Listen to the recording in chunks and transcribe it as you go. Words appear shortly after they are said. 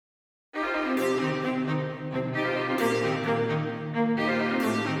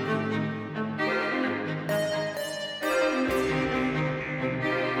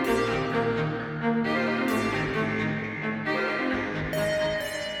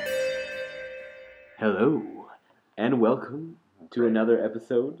Hello, and welcome to another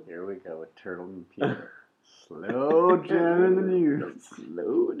episode. Here we go with Turtle and Peter. Slow jamming the news.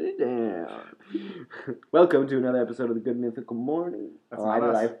 Slow it down. Welcome to another episode of the Good Mythical Morning. That's Why not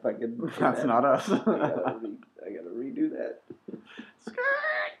did us. I fucking do That's that? not us. I gotta redo that.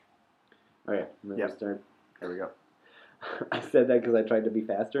 Okay, I'm gonna Yep. start. Here we go. I said that because I tried to be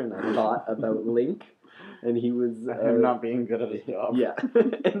faster, and I thought about Link, and he was Him not being good at his job. Yeah,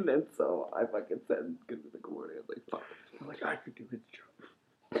 and then so I fucking said Good Mythical Morning. I was like, fuck. I'm like, I could do his job.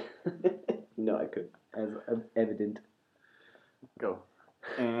 No, I could, as evident. Go.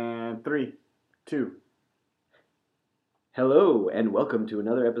 And 3, 2. Hello, and welcome to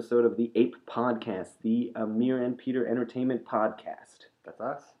another episode of the Ape Podcast, the Amir and Peter Entertainment Podcast. That's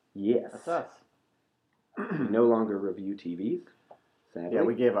us. Yes. That's us. We no longer review TVs, sadly. Yeah,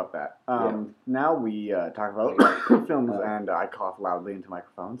 we gave up that. Now we talk about films, and I cough loudly into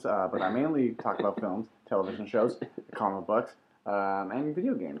microphones. But I mainly talk about films, television shows, comic books, and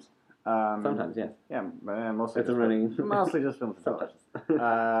video games. Sometimes, yes. Yeah, mostly. It's a running... Mostly just films and Sometimes.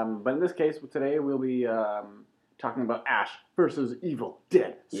 television. But in this case, today we'll be talking about Ash versus Evil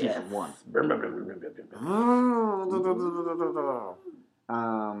Dead Season 1.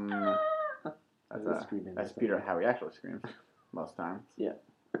 That's Peter how he actually screams most times. Yeah.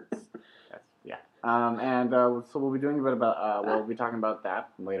 So we'll be doing a bit about we'll be talking about that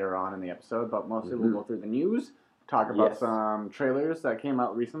later on in the episode, but mostly we'll go through the news, talk about some trailers that came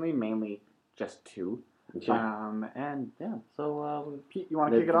out recently, mainly just 2. So Pete, you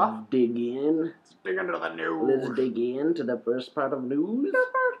want to kick it off? Dig in. Let's dig into the news. Let's dig into the first part of news. The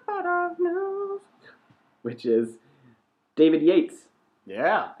first part of news. Which is David Yates,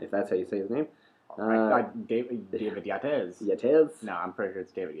 Yeah. if that's how you say his name. David Yates. Yates? No, I'm pretty sure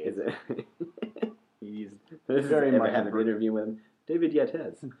it's David Yates. Is it? He's This very is, much ever had an interview with him. David Yates.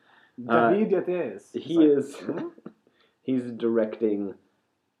 David Yates. He's directing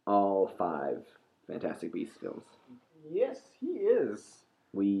all 5 Fantastic Beasts films. Yes, he is.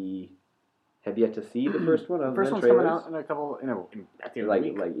 We have yet to see the first one. The first one's coming out in a couple, at the end of the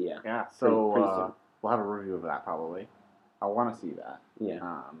week. Yeah. Yeah, so Pretty soon. we'll have a review of that probably. I want to see that.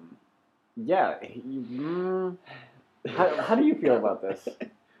 Yeah. How do you feel about this?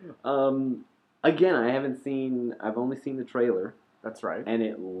 Again, I've only seen the trailer. That's right. And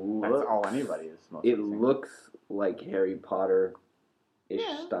it looks... That's all anybody is mostly seeing. looks like Harry Potter-ish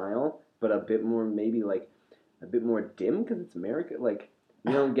style, but a bit more, maybe like, a bit more dim, because it's America. Like,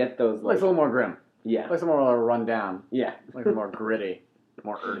 you don't get those, like... Looks a little more grim. Yeah. Looks a little more run down. Yeah. Looks more gritty.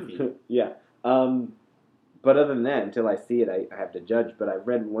 More earthy. Yeah. But other than that, until I see it, I have to judge. But I've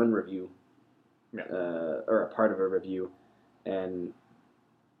read one review, or a part of a review, and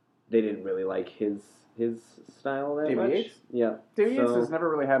they didn't really like his style that much. David Yates? Yeah. David Yates has never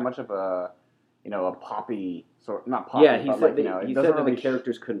really had much of a poppy sort. Not poppy. Yeah, he but said he that really the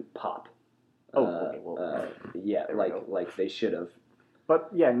characters couldn't pop. Yeah, like they should have. But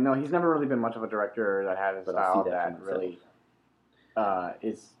yeah, no, he's never really been much of a director that had a style that really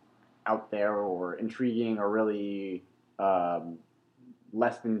is out there or intriguing or really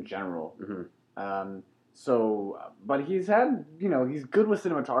less than general. Mm-hmm. But he's had, he's good with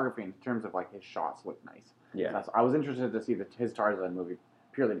cinematography in terms of like his shots look nice. Yeah. I was interested to see his Tarzan movie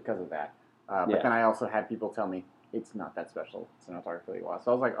purely because of that. But then I also had people tell me it's not that special cinematography wise.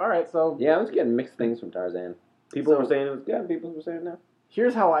 So I was like, all right, so... Yeah, I was getting mixed things from Tarzan. People were saying it was good, people were saying no.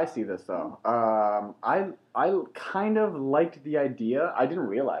 Here's how I see this, though. I kind of liked the idea. I didn't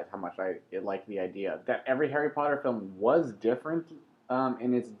realize how much I liked the idea that every Harry Potter film was different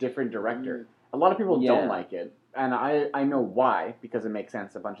in its different director. A lot of people don't like it, and I know why, because it makes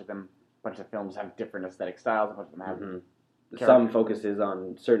sense. A bunch of films have different aesthetic styles. A bunch of them have... Mm-hmm. Some focuses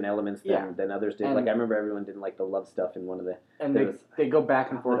on certain elements than others did. And like I remember everyone didn't like the love stuff in one of the... And they go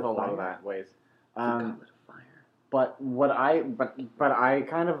back and forth a lot of that ways. But I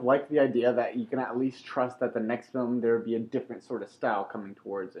kind of like the idea that you can at least trust that the next film there would be a different sort of style coming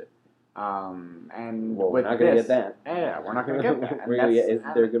towards it. We're not going to get that. Yeah, we're not going to get that.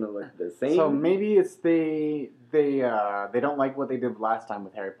 They're going to look the same. So maybe it's they don't like what they did last time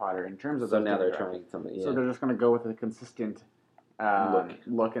with Harry Potter in terms of. So now they're trying something. Yeah. So they're just going to go with a consistent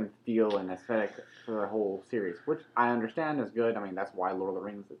look and feel and aesthetic for the whole series, which I understand is good. I mean, that's why Lord of the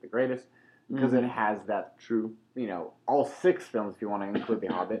Rings is the greatest. Because it has that true, all 6 films, if you want to include The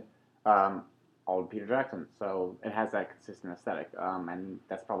Hobbit, all Peter Jackson. So it has that consistent aesthetic, and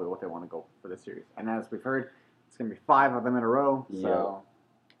that's probably what they want to go for this series. And as we've heard, it's going to be 5 of them in a row. So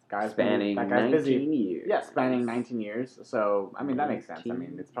spanning 19 years. Yeah, spanning 19 years. So, I mean, that makes sense. I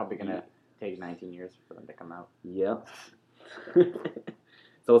mean, it's probably going to take 19 years for them to come out. Yep.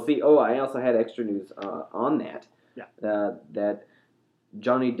 It's So we'll see. Oh, I also had extra news on that. Yeah. That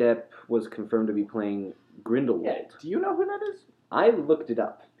Johnny Depp was confirmed to be playing Grindelwald. Yeah. Do you know who that is? I looked it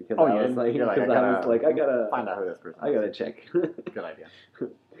up because I was like, I gotta find out who this person is. I gotta check. Good idea.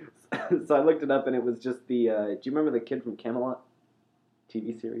 So I looked it up, and it was just the. Do you remember the kid from Camelot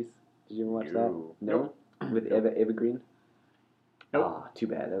TV series? Did you ever watch that? No. With Eva Green. Nope. Oh, too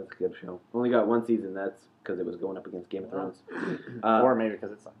bad. That was a good show. Only got one season. That's because it was going up against Game of Thrones. Or maybe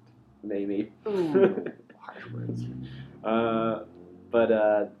because it sucked. Maybe. Harsh words. But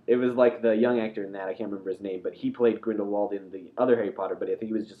it was like the young actor in that. I can't remember his name, but he played Grindelwald in the other Harry Potter. But I think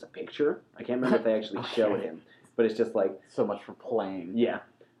he was just a picture. I can't remember if they actually showed him. But it's just like so much for playing. Yeah,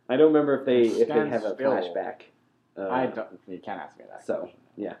 I don't remember if they have a flashback. I don't. You can't ask me that. So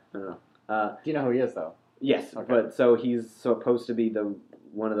yeah, I don't know. Do you know who he is though? Yes, okay. But so he's supposed to be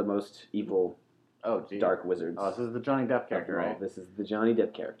one of the most evil, dark wizards. Oh, this is the Johnny Depp character, right? This is the Johnny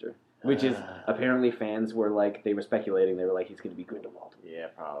Depp character, which is apparently fans were like they were speculating. They were like, he's going to be Grindelwald. Yeah,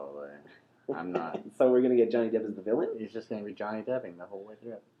 probably. I'm not. So we're going to get Johnny Depp as the villain? He's just going to be Johnny Depping the whole way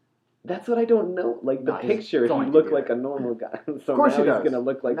through. That's what I don't know. Like the picture, he looked like a normal guy. So of course now he does. He's going to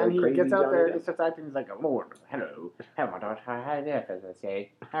look like a crazy Johnny Depp. Then he gets out there and he starts acting he's like, Lord, hello, my daughter, hi there, as I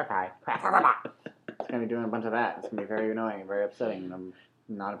say, okay. It's going to be doing a bunch of that. It's going to be very annoying and very upsetting, and I'm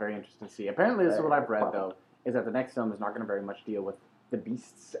not very interested to see. Apparently, this is what I've read, though, is that the next film is not going to very much deal with the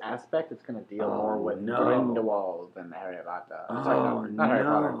beasts aspect. It's going to deal more with Grindelwald than Harry Potter. Sorry, not Harry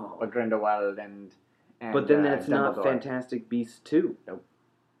Potter, but Grindelwald and but then that's Dumbledore. Not Fantastic Beasts 2. Nope.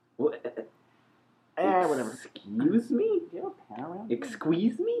 What? Whatever. Excuse me? Do you have a pen around?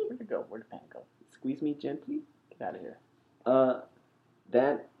 Excuse me? Where'd it go? Where'd the pen go? Squeeze me gently? Get out of here.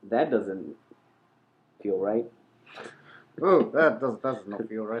 That doesn't feel right. Oh, that doesn't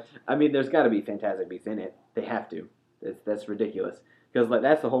feel right. I mean, there's got to be Fantastic Beasts in it. They have to. That's ridiculous. Because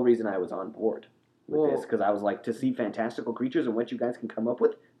that's the whole reason I was on board with this. Because I was like, to see fantastical creatures and what you guys can come up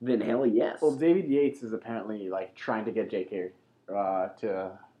with, then hell yes. Well, David Yates is apparently like trying to get J.K.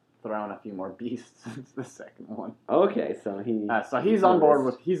 To throw in a few more beasts since the second one. Okay, so he's on board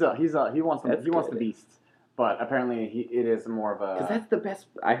with he wants the beasts. But apparently, it is more of a... Because that's the best...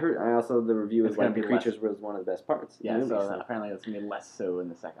 the review is like the creatures was one of the best parts. Yeah, apparently it's going to be less so in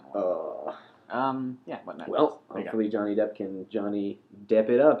the second one. Yeah, but next. Well, hopefully Johnny Depp can Johnny Depp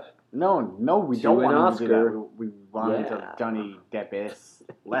it up. No, we don't want him to do that. We want him to Johnny Depp it.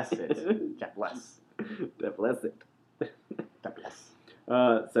 Less it. Depp less. Depp less it. Depp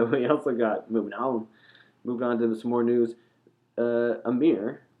less. So we also got... Moving on to some more news.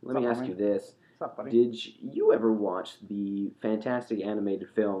 Amir, let me ask you this. What's up, buddy? Did you ever watch the fantastic animated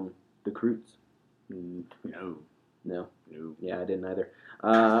film, The Croods? No. Yeah, I didn't either.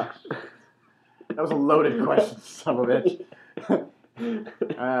 That was a loaded question, son of a bitch.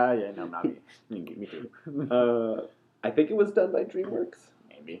 Yeah, no, not me. Me too. I think it was done by DreamWorks.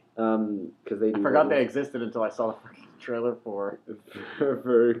 Maybe. Because they forgot they existed until I saw the freaking trailer for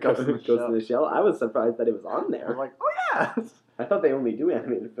Ghost in the Shell. I was surprised that it was on there. I was like, oh yeah! I thought they only do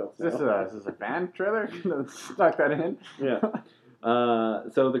animated films. Is this a band trailer? Stuck that in. Yeah.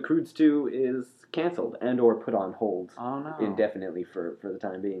 So The Croods 2 is canceled and or put on hold. Oh no. Indefinitely for the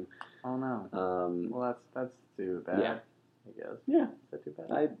time being. Oh no. Well, that's too bad. Yeah. I guess. Yeah. Is that too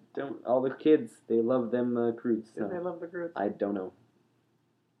bad? All the kids, they love them Croods. Do they love the Croods? I don't know.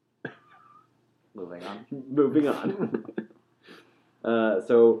 Moving on. Moving on.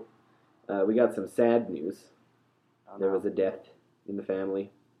 So we got some sad news. Oh, there was a death in the family.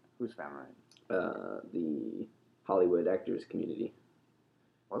 Whose family? The Hollywood actors community.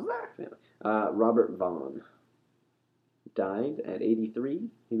 Was there? Family. Robert Vaughn died at 83.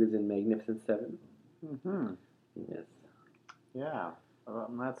 He was in Magnificent Seven. Mm-hmm. Yes. Yeah.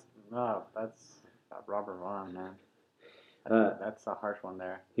 That's Robert Vaughn, man. That's a harsh one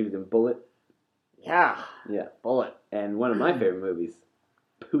there. He was in Bullet. Yeah. Yeah. Bullet. And one of my favorite movies,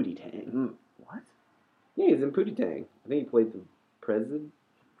 Pootie Tang. What? Yeah, he's in Pootie Tang. I think he played the president.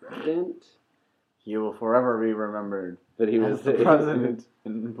 He will forever be remembered. But he was the president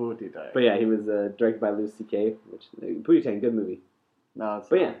in Pootie Tang. But yeah, he was directed by Louis C.K., which Pootie Tang, good movie. No, it's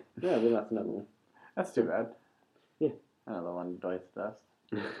but not. yeah, we lost another one. That's too bad. Yeah. Another one bites dust.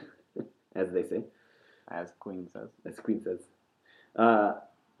 As they say. As Queen says. As Queen says.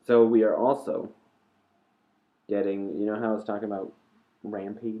 So we are also getting, you know how I was talking about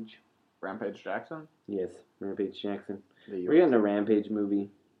Rampage? Rampage Jackson? Yes, Rampage Jackson. We're getting a Rampage movie.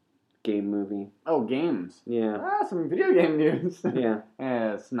 Game movie. Oh, games. Yeah. Some video game news. Yeah.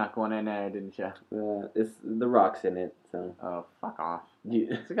 Yeah, snuck one in there, didn't you? It's The Rock's in it, so. Oh, fuck off.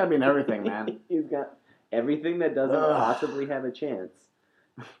 It's got to be in everything, man. He's got everything that doesn't possibly have a chance.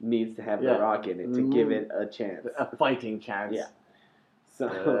 needs to have The Rock in it to give it a chance. A fighting chance. Yeah.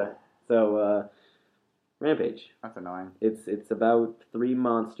 So Rampage. That's annoying. It's about 3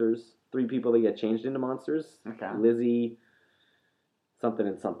 monsters, 3 people that get changed into monsters. Okay. Lizzie, something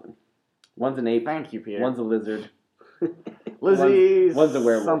and something. One's an ape. Thank you, Peter. One's a lizard. Lizzie's one's a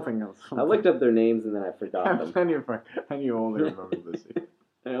werewolf. Something else. I looked up their names and then I forgot them. And you only remember Lizzie.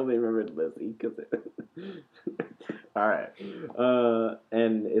 I only remembered Lizzie because. All right.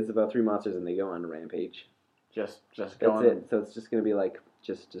 And it's about 3 monsters and they go on a rampage. Just That's going. it. So it's just gonna be like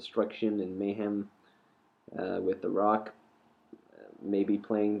just destruction and mayhem, with The Rock, maybe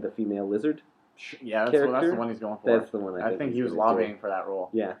playing the female lizard. Yeah, that's the one he's going for. That's the one I think he was lobbying for that role.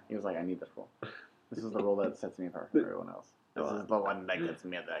 Yeah. He was like, I need this role. This is the role that sets me apart from everyone else. This is the one that gets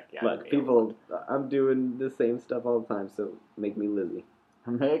me that. Yeah, look, people, I'm doing the same stuff all the time, so make me Lizzie.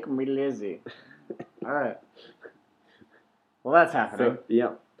 Make me Lizzie. All right. Well, that's happening. So,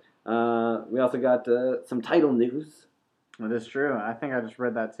 yeah. We also got some title news. That is true. I think I just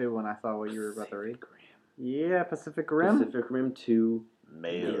read that too when I saw what you were about to read. Yeah, Pacific Rim. Pacific Rim 2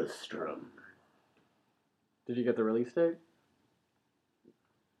 Maelstrom. Did you get the release date?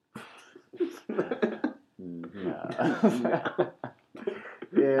 No.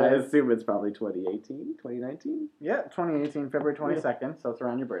 Yeah. I assume it's probably 2018, 2019? Yeah, 2018, February 22nd, so it's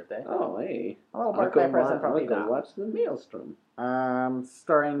around your birthday. Oh, hey. A little birthday present from me. I'll go watch the Maelstrom.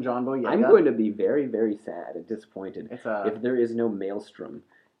 Starring John Boyega. I'm going to be very, very sad and disappointed if there is no Maelstrom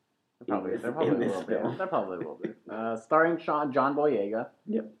there probably will be. Starring John Boyega.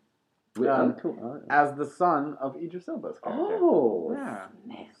 Yep. As the son of Idris Elba's character. Oh, yeah.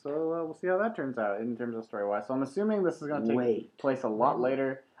 So we'll see how that turns out in terms of story-wise. So I'm assuming this is going to take place a lot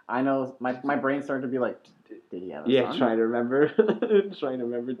later. I know my brain started to be like, did he have a son? Yeah, trying to remember.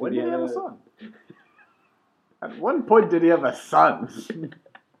 When did he have a son? At one point, did he have a son?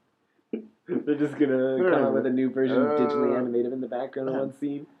 They're just gonna come out with a new version, digitally animated in the background of one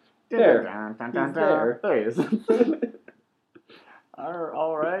scene. There, he's there. There he is.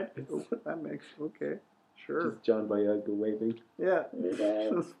 All right. That makes sure. Just John Boyega waving. Yeah.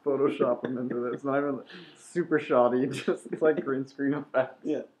 Just Photoshop him into this. Not even super shoddy. Just it's like green screen effects.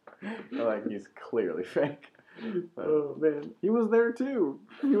 Yeah. Like he's clearly fake. But, oh man, he was there too.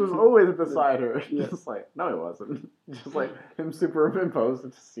 He was always beside her. Yeah. Just like no, he wasn't. Just like him superimposed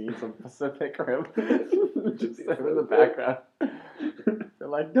into scenes of Pacific Rim. Just him in the background. They're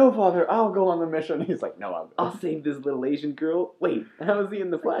like, no, father, I'll go on the mission. He's like, no, I'll save this little Asian girl. Wait, how is he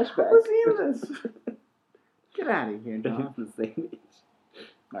in the flashback? How is he in this? Get out of here, John. He's the same age.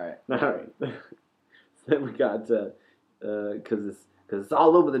 All right. So then we got because it's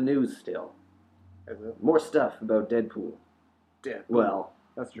all over the news still. Is it? More stuff about Deadpool. Well,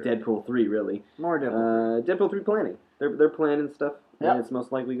 that's true. Deadpool 3, really. More Deadpool. Deadpool 3 planning. They're planning stuff. Yep. And it's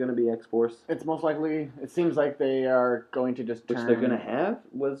most likely going to be X-Force. It's most likely. It seems like they are going to just which they're going to have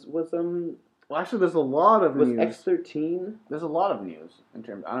was Well, actually, there's a lot of news. Was X-13? There's a lot of news in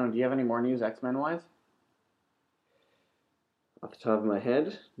terms. I don't know. Do you have any more news X-Men wise? Off the top of my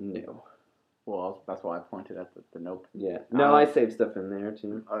head, no. Well, that's why I pointed at the note. Yeah. No, I saved stuff in there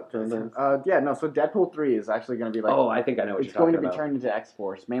too. Yeah. No. So Deadpool 3 is actually going to be like. Oh, I think I know what you're talking about. It's going to be turned into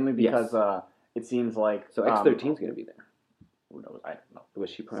X-Force mainly because it seems like. So X-13 is going to be there. Who knows? I don't know. Was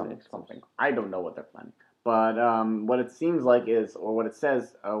she planning something? I don't know what they're planning. But what it seems like is, or what it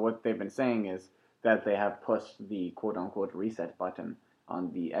says, what they've been saying is that they have pushed the quote-unquote reset button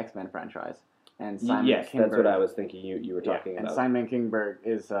on the X-Men franchise. And Simon Kinberg, that's what I was thinking you were talking about. And Simon Kinberg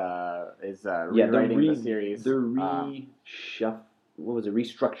is rewriting the series. They're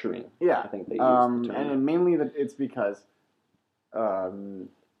restructuring. Yeah. I think they used the term. And mainly it's because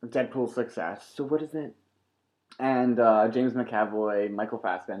Deadpool's success. So what is that? And James McAvoy, Michael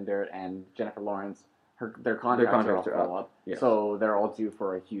Fassbender, and Jennifer Lawrence, their contracts are all up. Yes. So they're all due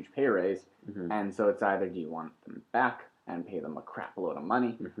for a huge pay raise. Mm-hmm. And so it's either do you want them back and pay them a crap load of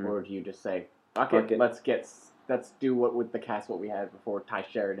money, or do you just say, okay, let's do with the cast what we had before, Ty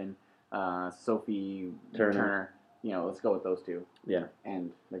Sheridan, Sophie Turner. Let's go with those two. Yeah.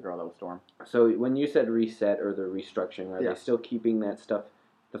 And the girl that was Storm. So when you said reset or the restructuring, are they still keeping that stuff,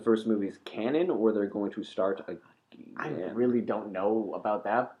 the first movie's canon, or they're going to start again? I really don't know about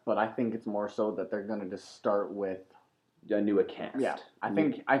that, but I think it's more so that they're going to just start with a new cast. Yeah, I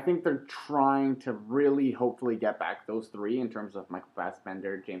think they're trying to really hopefully get back those three in terms of Michael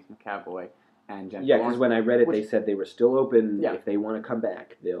Fassbender, James McAvoy, and Jennifer Lawrence. Yeah, because when I read it, they said they were still open. Yeah. If they want to come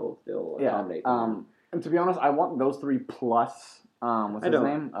back, they'll accommodate them. And to be honest, I want those three plus what's his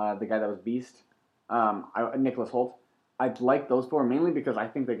name? The guy that was Beast, Nicholas Hoult. I'd like those four mainly because I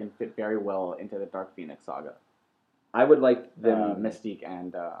think they can fit very well into the Dark Phoenix saga. I would like them Mystique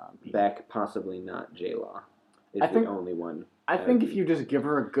and back, possibly not J-Law. Is the only one. I think if you just give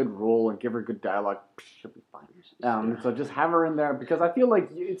her a good role and give her good dialogue, she'll be fine. So just have her in there, because I feel like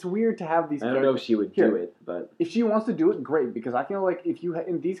it's weird to have these. I don't know if she would do it, but if she wants to do it, great. Because I feel like if you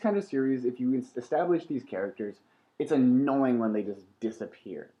in these kind of series, if you establish these characters, it's annoying when they just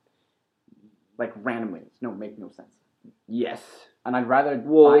disappear, like randomly. Make no sense. Yes, and I'd rather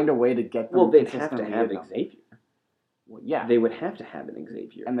find a way to get them. Well, they'd have to have Xavier. Well, yeah, they would have to have an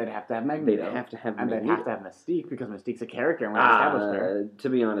Xavier, and they'd have to have Magneto. They'd have to have, and they'd have to have Mystique, because Mystique's a character, and we established her. To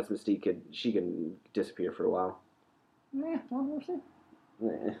be honest, Mystique can disappear for a while. Yeah, well, we'll see.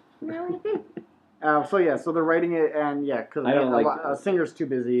 So they're writing it, and because Singer's too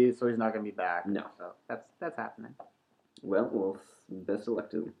busy, so he's not going to be back. No, so that's happening. Well, best of luck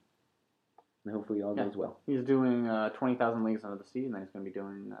to him. And hopefully all goes well. He's doing 20,000 Leagues Under the Sea, and then he's going to be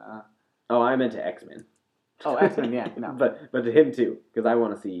doing. Oh, I meant to X-Men. Oh, X-Men, yeah, no. but to him too, because I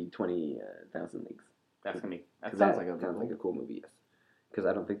want to see 20,000 Leagues. That's gonna be. That sounds like a cool movie. Yes, because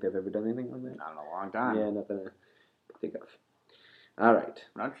I don't think they've ever done anything like that. Not in a long time. Yeah, nothing to think of. All right.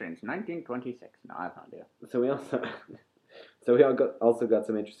 Not since 1926. No, I have no idea. So we also got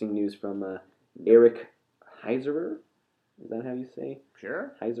some interesting news from Eric Heiserer. Is that how you say?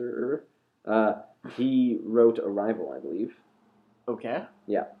 Sure. Heiserer. He wrote Arrival, I believe. Okay.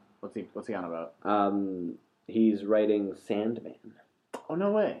 Yeah. What's he on about? He's writing Sandman. Oh,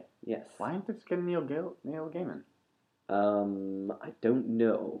 no way. Yes. Why aren't they just getting Neil Gaiman? I don't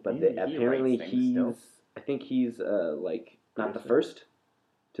know, but apparently I think he's not the first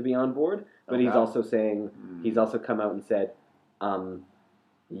to be on board, but he's also saying he's also come out and said,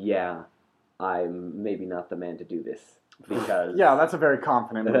 yeah, I'm maybe not the man to do this, because that's a very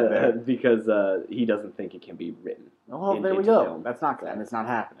confident move there. Because he doesn't think it can be written. Oh, there we go. Film. That's not it's not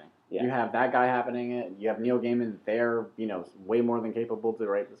happening. Yeah. You have that guy happening it. You have Neil Gaiman. They're way more than capable to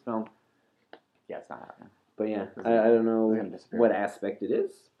write this film. Yeah, it's not happening. But yeah, I don't know what aspect it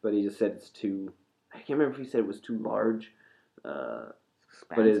is, but he just said it's too. I can't remember if he said it was too large. But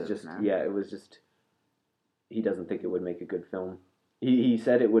it's just it was just. He doesn't think it would make a good film. He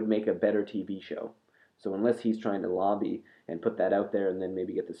said it would make a better TV show. So unless he's trying to lobby and put that out there, and then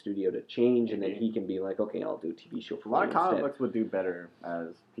maybe get the studio to change, and then he can be like, okay, I'll do a TV show for a lot of comic books would do better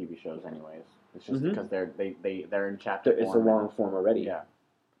as TV shows, anyways. It's just because they're in chapter. It's a long form already. Yeah.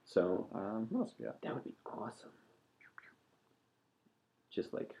 So that would be awesome.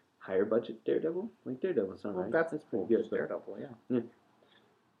 Just like higher budget Daredevil, like Daredevil's not right. That's pretty good. Daredevil, yeah.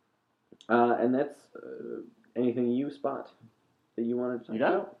 And that's anything you spot that you wanted to talk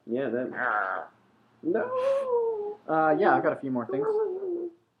about? Yeah, that. No. I've got a few more things.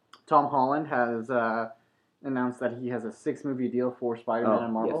 Tom Holland has announced that he has a 6-movie deal for Spider-Man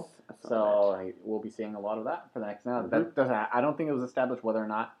and Marvel. Yes, so we'll be seeing a lot of that for the next now. I don't think it was established whether or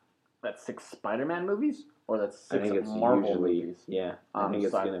not that's 6 Spider-Man movies or that's 6 Marvel movies. Yeah, I think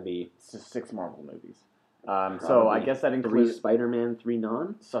it's going to be 6 Marvel movies. So I guess that includes 3 Spider-Man, 3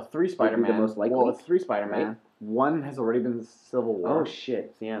 non. So 3 Spider-Man. The most likely. Well, it's 3 Spider-Man. Right? 1 has already been Civil War. Oh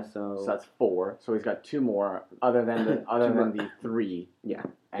shit! Yeah, so that's 4. So he's got 2 more, other than the 3. Yeah,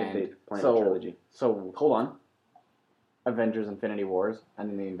 and they plan a trilogy. So hold on. Avengers: Infinity Wars, and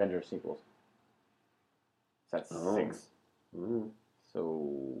then the Avengers sequels. So that's 6. Mm.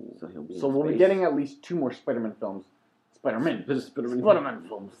 So he'll be. So we'll be getting at least 2 more Spider-Man films. Spider-Man films.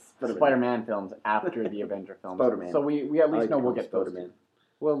 Spider-Man films after the Avenger films. Spider-Man. So we at least know we'll get those 2.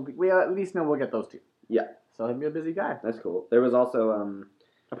 Well, we at least know we'll get those 2. Yeah. So he'll be a busy guy. That's cool. There was also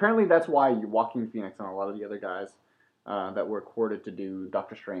apparently that's why Joaquin Phoenix and a lot of the other guys that were courted to do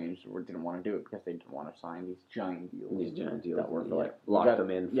Doctor Strange didn't want to do it because they didn't want to sign these giant deals. That were for lock them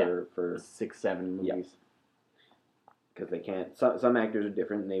in for 6-7 movies. Because they can't. Some actors are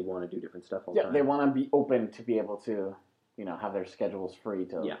different and they want to do different stuff all the time. They want to be open to be able to, have their schedules free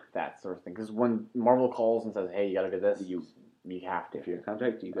to that sort of thing. Because when Marvel calls and says, "Hey, you got to do this," you have to. If you're in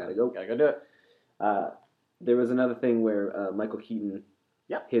contract, you got to go. Got to go do it. There was another thing where Michael Keaton,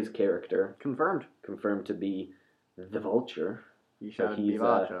 his character, confirmed to be the Vulture. He should be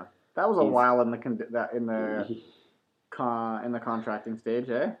Vulture. That was a while in the contracting stage,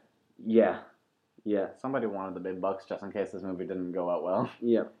 eh? Yeah. Somebody wanted the big bucks just in case this movie didn't go out well.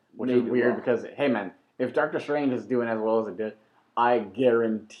 Yeah. Which is weird because, hey man, if Doctor Strange is doing as well as it did, I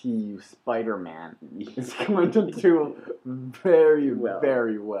guarantee you Spider-Man is going to do very well.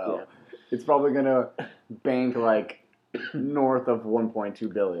 Yeah. It's probably going to bank north of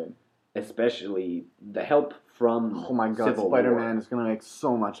 $1.2 billion. Especially the help from Civil Spider-Man War. Is going to make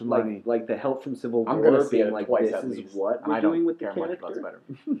so much money. Like the help from Civil War. I'm going to see it like twice this at is least. what we're doing with the character. Much about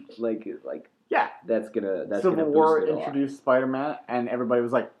Spider-Man. like Yeah. That's Civil gonna War boost it a lot. introduced Spider-Man, and everybody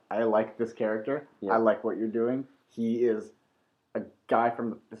was like, "I like this character. Yeah. I like what you're doing. He is a guy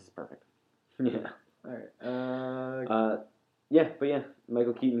from. This is perfect." Yeah. All right. But yeah,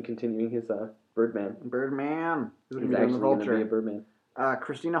 Michael Keaton continuing his Birdman. Birdman. He's actually going to be a Birdman.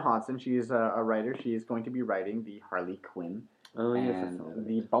 Christina Hodson, she's a writer. She's going to be writing the Harley Quinn and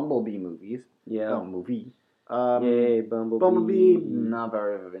the Bumblebee movies. Yeah. Movie. Yay, Bumblebee. Bumblebee, not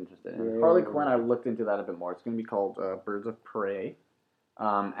very interested in. Yay. Harley Quinn, I looked into that a bit more. It's going to be called Birds of Prey.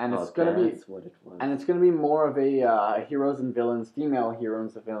 And it's going to be what it was. And it's going to be more of a heroes and villains, female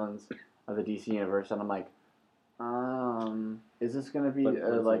heroes and villains of the DC universe. And I'm like, is this going to be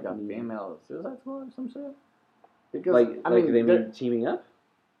like a female Suicide Squad or some sort? Because they mean teaming up?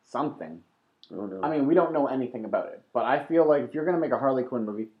 Something. Oh no. I mean, we don't know anything about it, but I feel like if you're going to make a Harley Quinn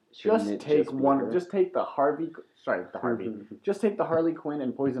movie, just take the Harley Quinn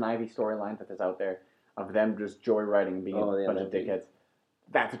and Poison Ivy storyline that is out there of them just joyriding, being a bunch of dickheads.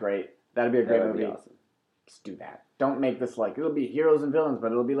 That's great. That'd be a great movie. Awesome. Just do that. Don't make this like it'll be heroes and villains,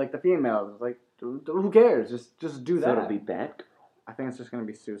 but it'll be like the females. It's like who cares? Just do that. So it'll be Batgirl. I think it's just gonna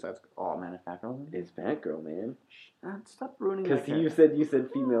be Suicide Squad. Oh man, it's Batgirl. It's Batgirl, man. Stop ruining. Because you said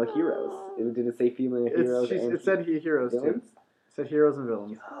female heroes. Did it say female heroes? It said heroes villains? too. It said heroes and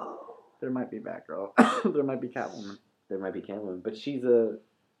villains. Oh. There might be Batgirl. There might be Catwoman. There might be Catwoman, but she's a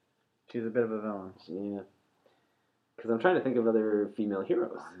bit of a villain. Yeah. Because I'm trying to think of other female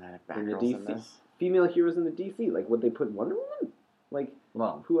heroes in the DC. Female heroes in the DC, like would they put Wonder Woman? Like,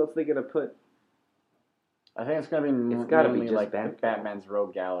 who else are they gonna put? I think it's gonna be. It's gotta be just like Batman's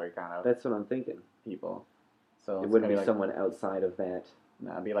Rogue Gallery kind of. That's what I'm thinking. People. So it wouldn't be like, someone outside of that.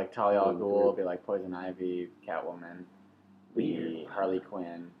 No, it'd be like Talia al Ghul. It'd be like Poison Ivy, Catwoman, the Harley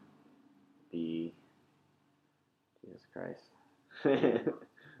Quinn, the Jesus Christ.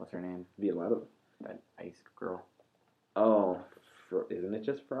 What's her name? Be a lot of that ice girl. Oh, isn't it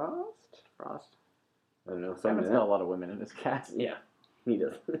just Frost? Frost. I don't know. Simon's got a lot of women in his cast. Yeah, he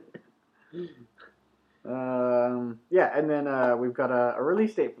does. Yeah, and then we've got a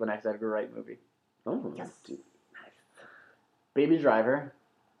release date for the next Edgar Wright movie. Oh, yes. Nice. Baby Driver.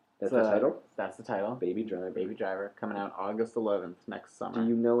 That's the title? That's the title. Baby Driver. Baby Driver, coming out August 11th next summer. Do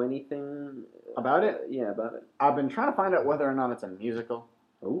you know anything about it? Yeah, about it. I've been trying to find out whether or not it's a musical.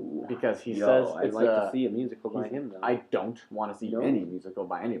 Ooh. Because he says I'd like to see a musical by him, though. I don't want to see any musical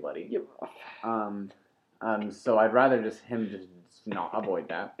by anybody. Yep. So I'd rather just not avoid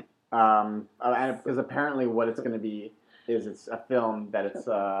that. And because apparently what it's going to be is it's a film that it's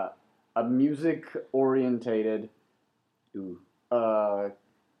a music-orientated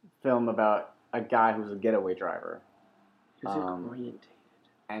film about a guy who's a getaway driver. Music-orientated.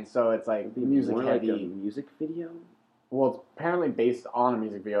 And so it's like music-heavy. Like a music video? Well, it's apparently based on a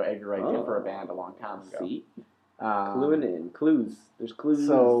music video Edgar Wright did for a band a long time ago. See? Cluing in. Clues. There's clues.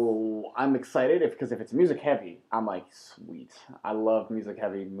 So I'm excited because if it's music heavy, I'm like, sweet. I love music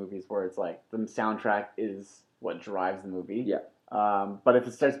heavy movies where it's like the soundtrack is what drives the movie. Yeah. But if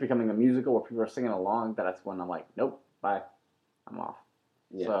it starts becoming a musical where people are singing along, that's when I'm like, nope, bye. I'm off.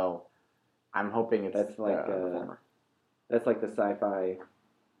 Yeah. So I'm hoping it's that's like the sci-fi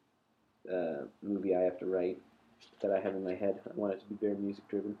movie I have to write that I have in my head. I want it to be very music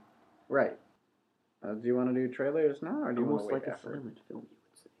driven. Right. Do you want to do trailers now, or do you want to wait like a silent film, you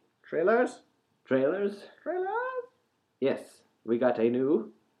would say. Trailers? Trailers? Yes. We got a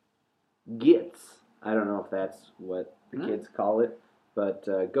new Gits. I don't know if that's what the kids call it, but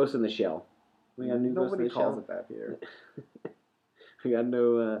Ghost in the Shell. We got a new Ghost in the Shell. Nobody calls it that here. We got a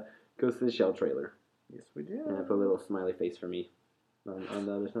new Ghost in the Shell trailer. Yes, we did. And I put a little smiley face for me on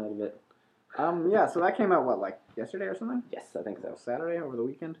the other side of it. Yeah, so that came out, what, like yesterday or something? Yes, I think so. Saturday, over the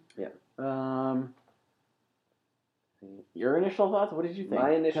weekend? Yeah. Your initial thoughts? What did you think?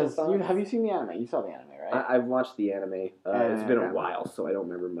 My initial thoughts? Have you seen the anime? You saw the anime, right? I've watched the anime. It's been a while, so I don't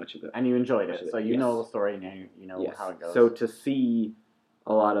remember much of it. And you enjoyed it, so you know the story and you know how it goes. So to see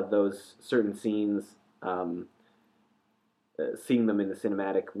a lot of those certain scenes, seeing them in the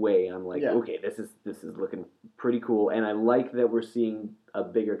cinematic way, I'm like, okay, this is looking pretty cool, and I like that we're seeing a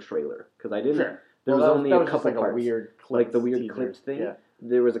bigger trailer because I didn't. Sure. There was only a couple like parts, a weird like the weird clips thing. Yeah.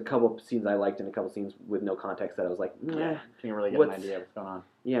 There was a couple scenes I liked and a couple scenes with no context that I was like, can you really get an idea of what's going on?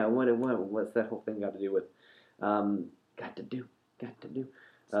 Yeah, what's that whole thing got to do with? Got to do.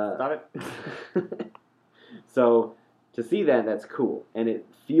 Stop it. So to see that's cool, and it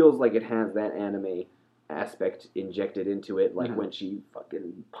feels like it has that anime aspect injected into it, like when she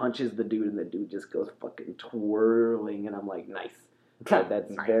fucking punches the dude and the dude just goes fucking twirling, and I'm like, nice.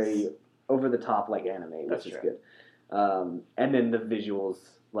 That's nice. Very over the top like anime, which is good. And then the visuals,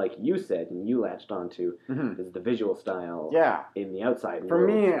 like you said, and you latched onto, is the visual style. Yeah. In the outside For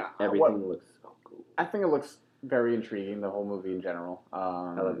world, me, everything looks so cool. I think it looks very intriguing. The whole movie in general.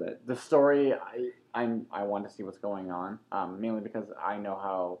 I love that. The story, I want to see what's going on. Mainly because I know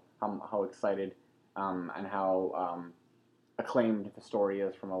how excited, and how acclaimed the story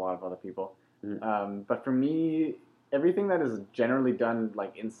is from a lot of other people. But for me, everything that is generally done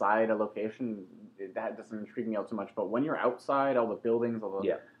like inside a location, that doesn't intrigue me out too much. But when you're outside, all the buildings,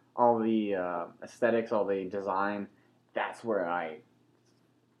 all the aesthetics, all the design, that's where I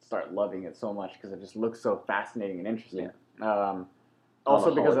start loving it so much because it just looks so fascinating and interesting.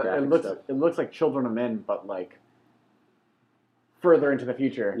 Also because it looks like Children of Men, but like further into the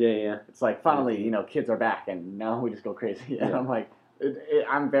future. Yeah. It's like finally, kids are back, and now we just go crazy. And I'm like,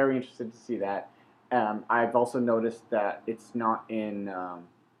 I'm very interested to see that. I've also noticed that it's not in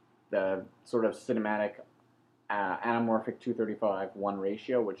the sort of cinematic anamorphic 2:35:1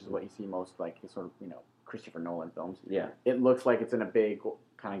 ratio, which is what you see most like sort of Christopher Nolan films. Yeah, it looks like it's in a big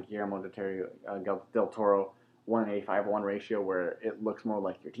kind of Guillermo del Toro 1:85:1 ratio, where it looks more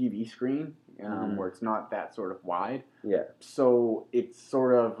like your TV screen, where it's not that sort of wide. Yeah. So it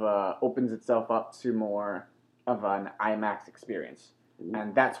sort of opens itself up to more of an IMAX experience.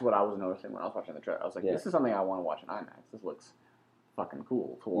 And that's what I was noticing when I was watching the trailer. I was like, this is something I want to watch in IMAX. This looks fucking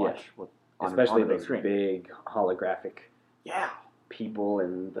cool to watch. Especially on the those screen. big holographic people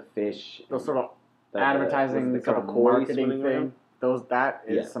and the fish. Those sort of advertising, the sort of marketing thing. That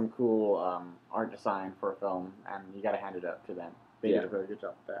is some cool art design for a film, and you got to hand it up to them. They did a very good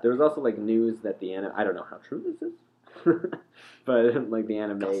job with that. There was also like news that I don't know how true this is, but like the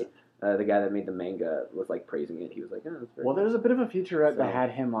anime... the guy that made the manga was like praising it. He was like, "Oh, that's very well." There's a bit of a featurette that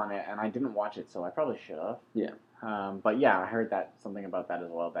had him on it, and I didn't watch it, so I probably should have. Yeah. But yeah, I heard something about that as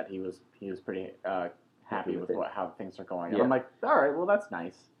well. That he was pretty happy with how things are going. And I'm like, all right, well that's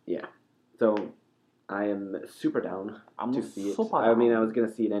nice. Yeah. So I am super down to see it. Super I mean, down. I was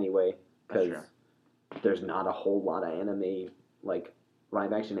gonna see it anyway because there's not a whole lot of anime like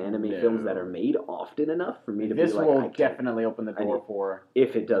live action anime films that are made often enough for me to be like, this will definitely open the door for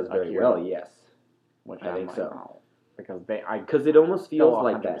if it does very well, yes. Which I think like, so. Oh, because it almost feels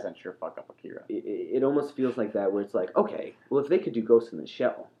like that. 100% sure fuck up Akira. It almost feels like that where it's like, okay, well if they could do Ghost in the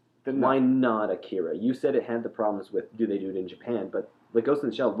Shell, then why not Akira? You said it had the problems with do they do it in Japan, but like Ghost in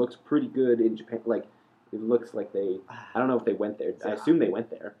the Shell looks pretty good in Japan. Like it looks like I don't know if they went there. I assume they went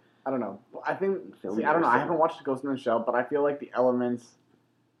there. I don't know. I think I don't know. I haven't watched Ghost in the Shell, but I feel like the elements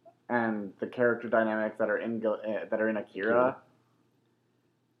and the character dynamics that are in Akira,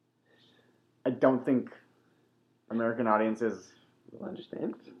 I don't think American audiences will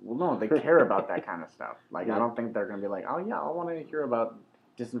understand. Well, no, they care about that kind of stuff. Like, I don't think they're going to be like, oh yeah, I want to hear about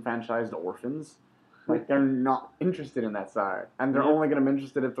disenfranchised orphans. Like, they're not interested in that side, and they're only going to be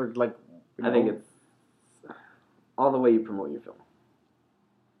interested if they're like. I think it's all the way you promote your film.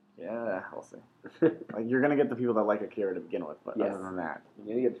 Yeah, we'll see. Like, you're gonna get the people that like Akira to begin with, but other than that,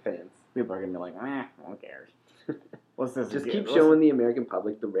 you're gonna get fans. People are gonna be like, who cares? What's this? Just keep showing the American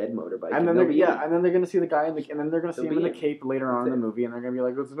public the red motorbike, and then they're gonna see the guy and then they're gonna see him in the cape later on in the movie, and they're gonna be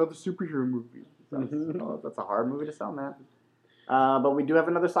like, it's another superhero movie. That's a hard movie to sell, man. But we do have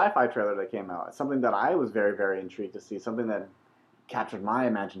another sci-fi trailer that came out. It's something that I was very, very intrigued to see. Something that captured my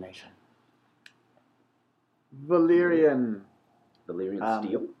imagination. Valerian. Valerian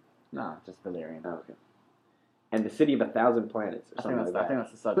Steel? No, just Valerian. Oh, okay. And the City of 1,000 Planets, or something like that. I think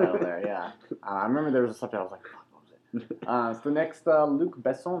that's the subtitle there, yeah. I remember there was a subtitle, I was like, fuck, what was it? It's the next Luc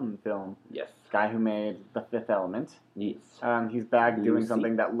Besson film. Yes. Guy who made The Fifth Element. Yes. He's back doing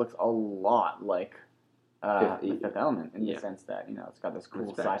something that looks a lot like The Fifth Element, in the sense that, it's got this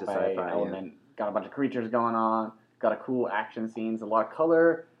cool sci-fi element, got a bunch of creatures going on, got a cool action scenes, a lot of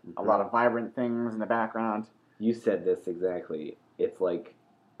color, a lot of vibrant things in the background. You said this exactly. It's like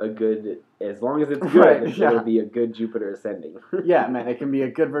a good, as long as it's good, it'll be a good Jupiter Ascending. Yeah, man, it can be a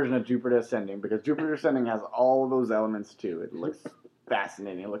good version of Jupiter Ascending, because Jupiter Ascending has all of those elements too. It looks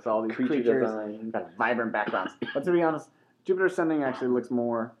fascinating. It looks all these creatures, got vibrant backgrounds. But to be honest, Jupiter Ascending actually looks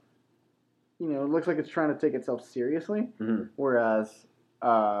more, it looks like it's trying to take itself seriously, whereas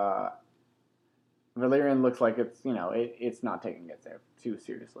Valerian looks like it's, it's not taking itself too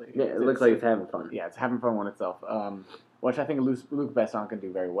seriously. Yeah, it looks like it's having fun. Yeah, it's having fun with itself, which I think Luc Besson can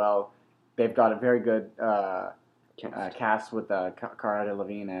do very well. They've got a very good cast with Cara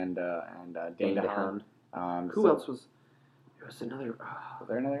Delevingne and Dane DeHaan. Who else was... There was another... Was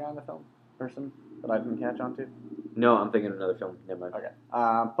there another guy in the film? person that I didn't catch on to? No, I'm thinking of another film. Never mind. Okay.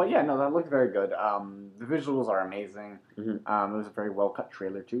 But yeah, no, that looked very good. The visuals are amazing. Mm-hmm. It was a very well cut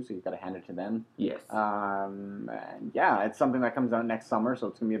trailer too, so you've got to hand it to them. Yes. And yeah, it's something that comes out next summer, so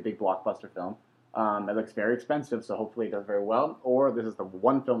it's gonna be a big blockbuster film. It looks very expensive, so hopefully it does very well. Or this is the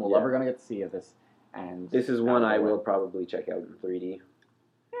one film we're ever gonna get to see of this. And this is one I will probably check out in 3D.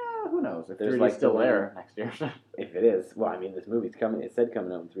 Yeah, who knows? If there's 3D's like still there next year. If it is, well, I mean, this movie's coming. It said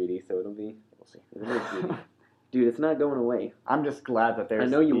coming out in 3D, so it'll be. We'll see. It'll be 3D. Dude, it's not going away. I'm just glad that there's. I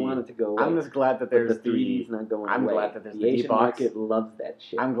know you want it to go away. I'm just glad that there's the 3D's not going away. I'm glad that there's the the Asian D-box. market loves that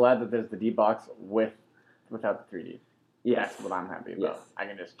shit. I'm glad that there's the D-box without the 3D. Yes. That's what I'm happy about. Yes. I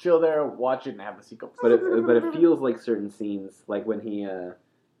can just chill there, watch it, and have the sequel. But it feels like certain scenes, like when he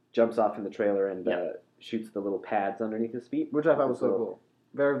jumps off in the trailer and shoots the little pads underneath his feet, which I thought was so cool.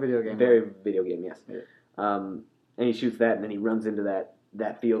 Very video game. Very video game, yes. Yeah. And he shoots that, and then he runs into that.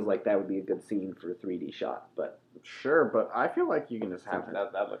 That feels like that would be a good scene for a 3D shot, but sure. But I feel like you can just have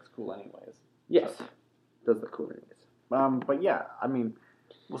that. That looks cool, anyways. Yes, does look cool, anyways. But yeah, I mean,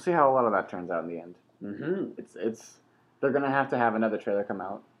 we'll see how a lot of that turns out in the end. Mm-hmm. They're gonna have to have another trailer come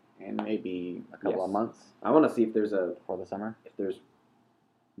out in maybe a couple of months. I want to see if there's for the summer. If there's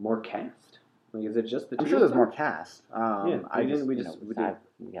more cast. Like, is it just the two? I'm sure there's more cast. We haven't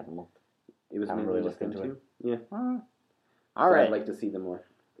looked. It was mainly really looked into it. Yeah. All right. I'd like to see the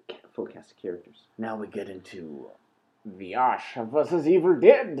full cast of characters. Now we get into the Ash vs. Evil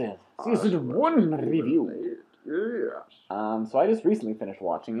Dead Season 1 review. Yes. So I just recently finished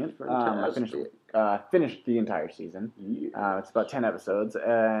watching it. I finished the entire season. It's about 10 episodes,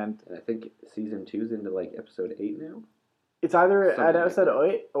 and I think Season 2's into like episode 8 now. It's either at episode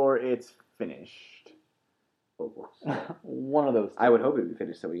 8 or it's finished. One of those two. I would hope it would be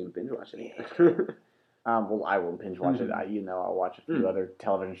finished so we can binge watch it. Well, I will binge watch it. I'll watch a few other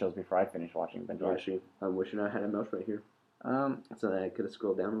television shows before I finish watching binge watch. Actually, I'm wishing I had a mouse right here. So that I could have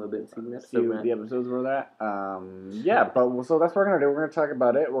scrolled down a little bit and seen that. See what the episodes were that. Yeah, but so that's what we're gonna do. We're gonna talk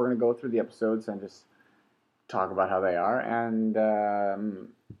about it. We're gonna go through the episodes and just talk about how they are. And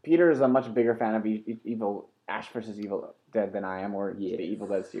Peter is a much bigger fan of Ash vs. Evil Dead than I am, or the Evil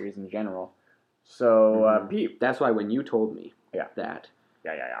Dead series in general. So Pete, that's why when you told me that,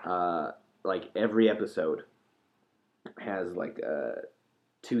 like every episode has like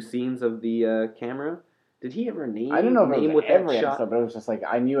 2 scenes of the camera. Did he ever name? I don't know if it was every shot? episode, but it was just like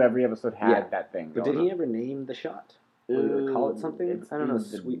I knew every episode had that thing. But did he ever name the shot? Or call it something? I don't know.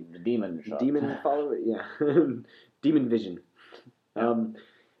 The demon shot. Demon follower, yeah. Demon vision.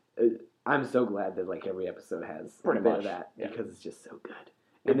 I'm so glad that like every episode has pretty much that because it's just so good.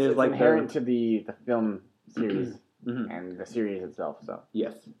 And there's like inherent to the film series and the series itself. So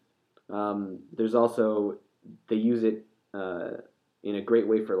yes, there's also they use it in a great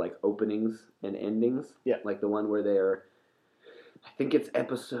way for like openings and endings. Yeah, like the one where they're, I think it's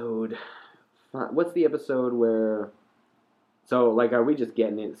episode. What's the episode where? So, like, are we just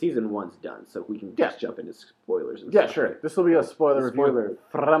getting in? Season 1's done, so we can just jump into spoilers and stuff. Sure. Right? This will be a spoiler review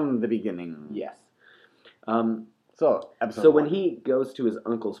from the beginning. Yes. So, episode 1. When he goes to his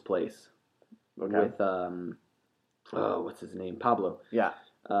uncle's place with, what's his name? Pablo. Yeah.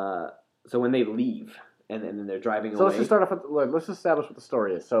 So when they leave, and then they're driving away. So let's just start off with, let's establish what the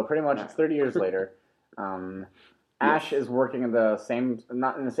story is. So pretty much it's 30 years later. Ash is working in the same,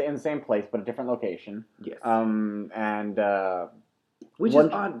 not in the same place, but a different location. Yes. Which is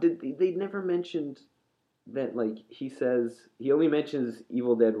odd. They never mentioned that, like, he only mentions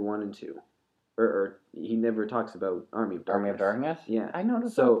Evil Dead 1 and 2. Or he never talks about Army of Darkness. Army of Darkness? Yeah. I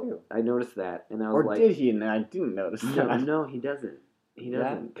noticed that too. I noticed that, and I was like... Or did he? And I didn't notice that. No, he doesn't. He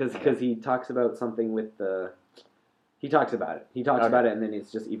doesn't. Because he talks about something with the... He talks about it. He talks about it, and then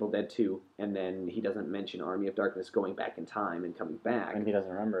it's just Evil Dead 2, and then he doesn't mention Army of Darkness going back in time and coming back. And he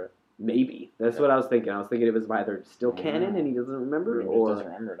doesn't remember it. Maybe. That's what I was thinking. I was thinking it was either still canon and he doesn't remember, or he doesn't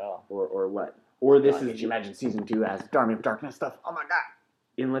remember at all. Or what. Or this is... Could you imagine Season 2 has Army of Darkness stuff? Oh my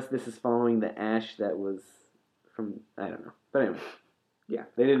god! Unless this is following the Ash that was from... I don't know. But anyway. Yeah,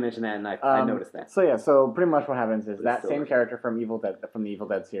 they didn't mention that, and I noticed that. So pretty much what happens is that same character from the Evil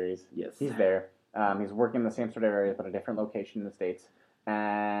Dead series. Yes. He's there. He's working in the same sort of area, but a different location in the States.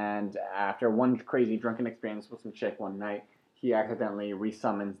 And after one crazy drunken experience with some chick one night, he accidentally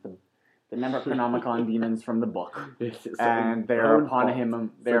resummons the Necronomicon demons from the book, and they're upon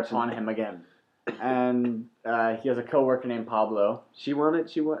him again. And he has a coworker named Pablo. She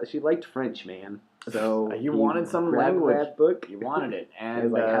liked French, man. So he wanted some language. That book. He wanted it, and I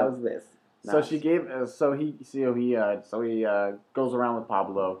was like, "How's this?" So nice. He goes around with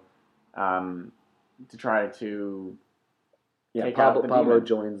Pablo, to try to Yeah, take out the Pablo demon.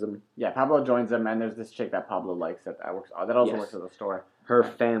 joins them. Yeah, Pablo joins them, and there's this chick that Pablo likes that also works at the store. Her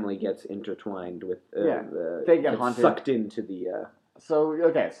family gets intertwined with. They get haunted, sucked into the. So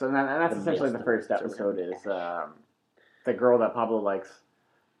that's essentially the first episode is the girl that Pablo likes.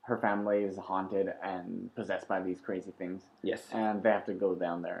 Her family is haunted and possessed by these crazy things. Yes. And they have to go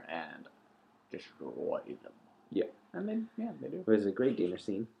down there and destroy them. Yeah. And they do. It was a great dinner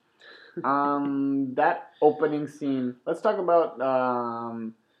scene. That opening scene. Let's talk about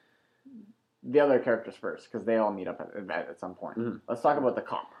the other characters first, because they all meet up at some point. Mm-hmm. Let's talk about the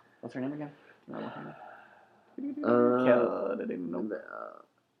cop. What's her name again? Let's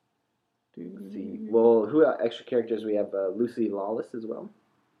see. Well, who extra characters? We have Lucy Lawless as well.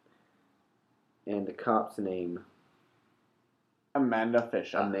 And the cop's name? Amanda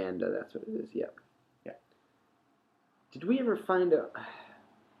Fisher. Amanda, that's what it is, yeah. Yeah. Did we ever find out...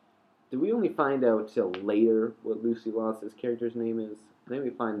 Did we only find out till later what Lucy Lawless's character's name is? I think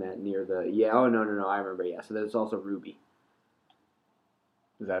we find that near the... Yeah, oh, no, I remember, yeah. So there's also Ruby.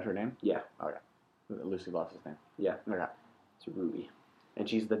 Is that her name? Yeah. Okay. Lucy Lawless's name? Yeah. Okay. It's Ruby. And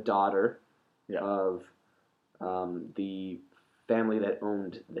she's the daughter of the family that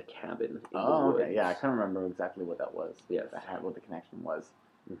owned the cabin. Okay. Yeah, I can't remember exactly what that was. Yes. What the connection was.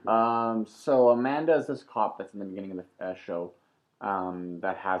 Mm-hmm. So Amanda is this cop that's in the beginning of the show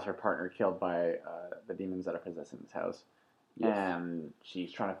that has her partner killed by the demons that are possessing this house. Yes. And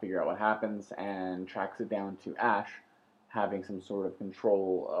she's trying to figure out what happens and tracks it down to Ash having some sort of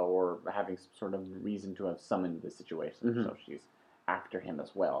control or having some sort of reason to have summoned the situation. Mm-hmm. So she's after him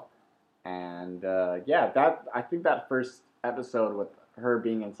as well. And I think that first episode with her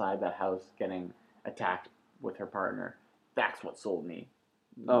being inside that house getting attacked with her partner, that's what sold me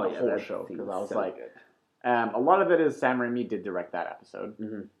the whole show, because I was so like a lot of it is Sam Raimi did direct that episode.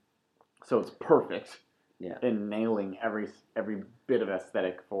 Mm-hmm. So it's perfect in nailing every bit of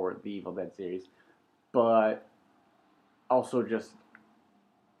aesthetic for the Evil Dead series, but also just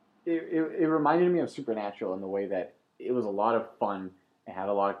it reminded me of Supernatural in the way that it was a lot of fun. It had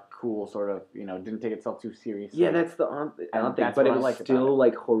a lot of cool sort of, didn't take itself too seriously. Yeah, that's the on thing, but it was still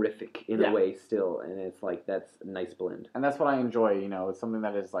like horrific in a way still, and it's like that's a nice blend. And that's what I enjoy, it's something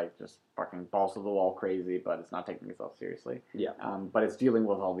that is like just fucking balls to the wall crazy, but it's not taking itself seriously. Yeah. But it's dealing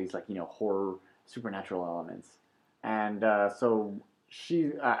with all these like, horror, supernatural elements. And so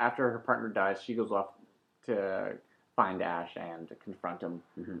she, after her partner dies, she goes off to find Ash and to confront him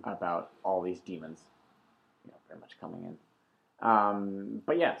about all these demons, pretty much coming in.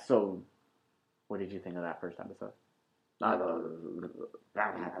 But yeah, so what did you think of that first episode? I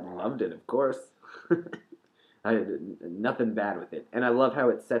loved it, of course. I had nothing bad with it. And I love how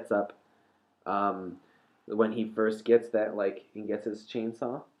it sets up when he first gets that, like, he gets his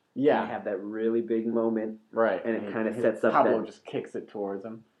chainsaw. Yeah. And have that really big moment. Right. And it kind of sets up Pablo just kicks it towards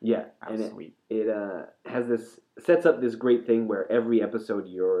him. Yeah. That was sweet. It sets up this great thing where every episode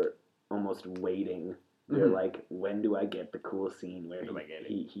you're almost waiting. You're like, when do I get the cool scene where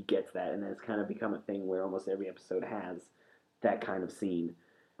he gets that? And then it's kind of become a thing where almost every episode has that kind of scene.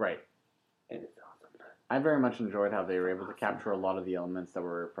 Right. And it's awesome. I very much enjoyed how they were able to capture a lot of the elements that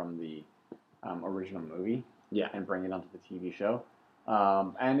were from the original movie. Yeah. And bring it onto the TV show.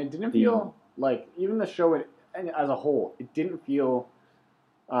 And it didn't feel like, even the show as a whole, it didn't feel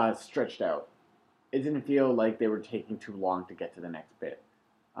stretched out. It didn't feel like they were taking too long to get to the next bit.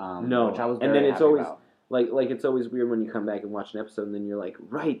 No. Which I was very happy about. Like it's always weird when you come back and watch an episode and then you're like,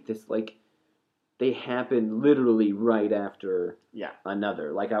 right, this like they happen literally right after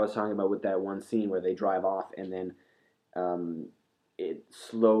another. Like I was talking about with that one scene where they drive off and then the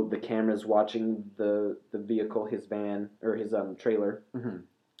camera's watching the vehicle, his van or his trailer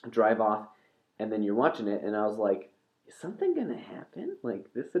drive off, and then you're watching it and I was like, is something gonna happen?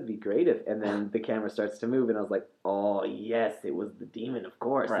 Like, this would be great if... And then the camera starts to move, and I was like, oh, yes, it was the demon, of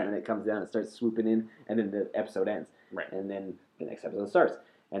course. Right. And then it comes down and starts swooping in, and then the episode ends. Right. And then the next episode starts.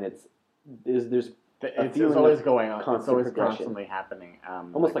 And it's always going on. It's always constantly happening.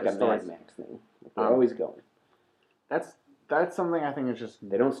 Almost like a Mad Max thing. Like they're always going. That's something I think is just...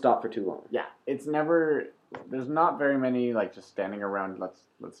 They don't stop for too long. Yeah. It's never... There's not very many, like, just standing around,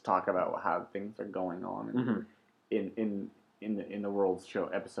 let's talk about how things are going on. In the World's Show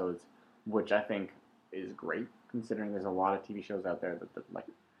episodes, which I think is great, considering there's a lot of TV shows out there that like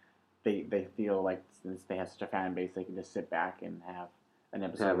they feel like since they have such a fan base, they can just sit back and have an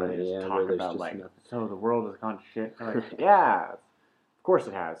episode where they just talk about like, so the world has gone to shit. Like, yeah, of course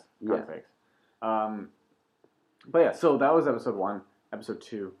it has. Conflicts. But yeah, so that was episode 1. Episode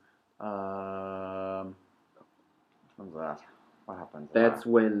 2. When's that? What happens? That's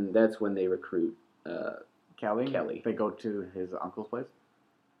when they recruit. Kelly. They go to his uncle's place.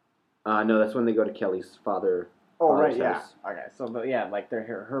 No, that's when they go to Kelly's father. Oh right, yeah. House. Okay, so like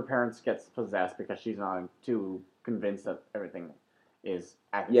her parents gets possessed because she's not too convinced that everything is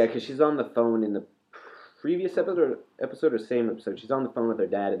accurate. Yeah, because she's on the phone in the previous episode or same episode. She's on the phone with her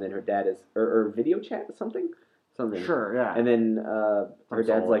dad, and then her dad is or video chat or something. Sure, yeah. And then her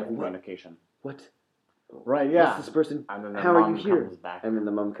dad's like, "What? What? Right, yeah. What's this person? And then how are you here?" Back. And then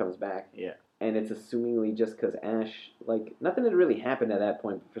the mom comes back. Yeah. And it's assumingly just because Ash, like, nothing had really happened at that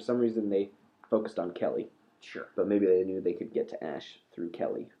point. But for some reason, they focused on Kelly. Sure. But maybe they knew they could get to Ash through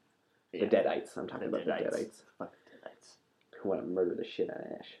Kelly. Yeah. The Deadites. I'm talking about the Deadites. Fucking Deadites. Who want to murder the shit out of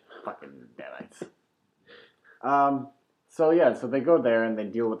Ash. Fucking Deadites. So they go there and they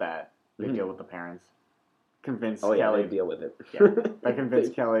deal with that. They deal with the parents. Convince Kelly. Yeah, they deal with it. Yeah. They convince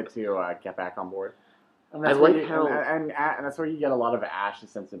Kelly to get back on board. And that's and that's where you get a lot of Ash's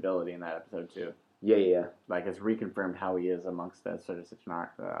sensibility in that episode too. Yeah. Like it's reconfirmed how he is amongst that sort of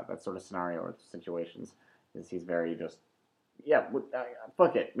scenario or situations. Is he's very just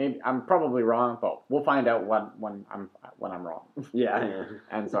fuck it. Maybe I'm probably wrong, but we'll find out when I'm wrong. Yeah.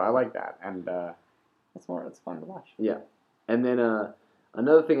 And so I like that, and it's fun to watch. Yeah, and then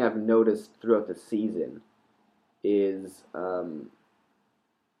another thing I've noticed throughout the season is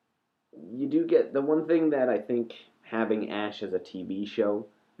you do get the one thing that I think having Ash as a TV show.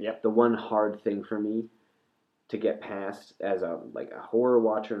 Yep. The one hard thing for me to get past as a horror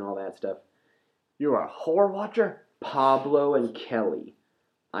watcher and all that stuff. You're a horror watcher? Pablo and Kelly.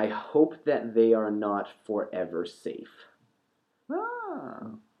 I hope that they are not forever safe.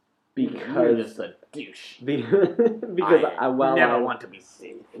 Oh. Because you're just a douche. Because I want to be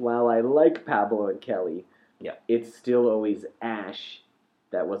safe. While I like Pablo and Kelly, yeah, it's still always Ash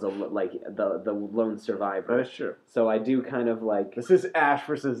that was the lone survivor. That is true. So I do kind of like... This is Ash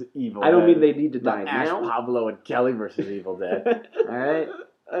versus Evil Dead. I don't mean they need to die Ash, now. Pablo, and Kelly versus Evil Dead. All right?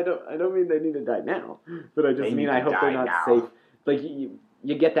 I don't mean they need to die now. But I just mean I hope they're not safe. Like, you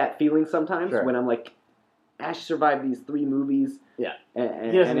get that feeling sometimes when I'm like, Ash survived these 3 movies. Yeah.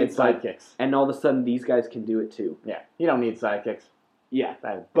 And he doesn't need sidekicks. And all of a sudden, these guys can do it too. Yeah. You don't need sidekicks. Yeah,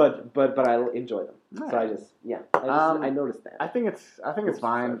 but I enjoy them. Right. So I noticed that. I think it's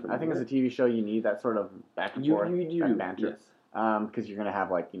fine. I think as a TV show you need that sort of back and forth, that banter. Yes. Because you're gonna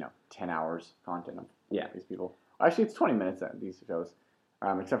have 10 hours content of these people. Actually, it's 20 minutes at these shows,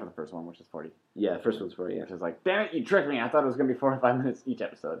 except for the first one, which is 40. Yeah, the first one's 40. Yeah. Which is like, damn it, you tricked me. I thought it was gonna be 4 or 5 minutes each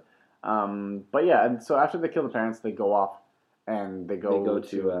episode. But yeah, and so after they kill the parents, they go off and they go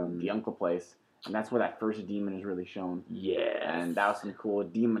to the uncle place. And that's where that first demon is really shown. Yeah. And that was some cool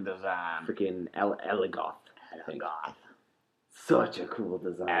demon design. Freaking Elegoth. Such a cool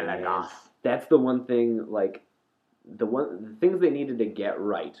design. Elegoth. That's the one thing, the things they needed to get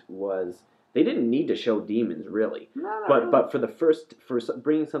right was, they didn't need to show demons, really. No, but for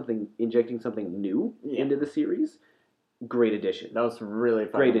injecting something new into the series, great addition. That was really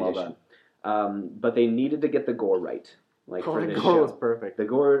fun. Great addition. But they needed to get the gore right. The gore was perfect. The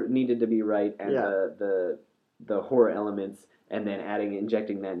gore needed to be right, and the horror elements, and then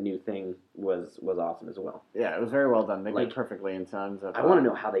injecting that new thing was awesome as well. Yeah, it was very well done. They did perfectly in terms of... I want to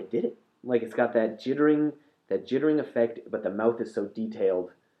know how they did it. It's got that jittering effect, but the mouth is so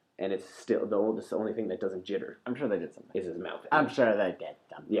detailed, and it's still the only thing that doesn't jitter. I'm sure they did something. Is his mouth. I'm sure they did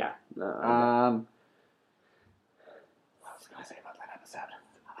something. Yeah. What was I going to say about that episode?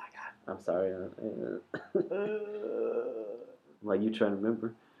 Oh my god. I'm sorry. While you trying to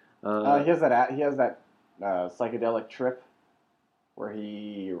remember. He has that psychedelic trip where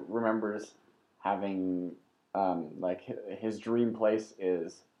he remembers having his dream place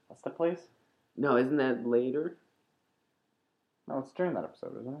is, what's the place? No, isn't that later? No, it's during that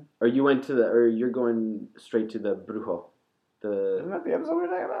episode, isn't it? Or you're going straight to the Brujo. Isn't that the episode we were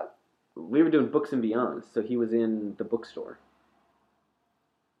talking about? We were doing Books and Beyond, so he was in the bookstore.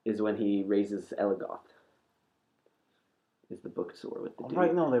 Is when he raises Elegoth. Is the bookstore with the dude.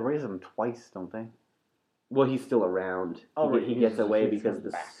 Right, no, they raise him twice, don't they? Well, he's still around. He gets away because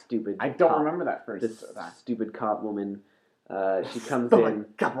the stupid... I don't remember that first. This stupid cop woman, she comes in...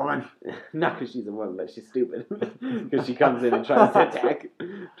 Cop woman! Not because she's a woman, but she's stupid. Because she comes in and tries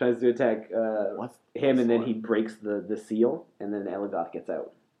to attack him, and then he breaks the seal, and then Elegoth gets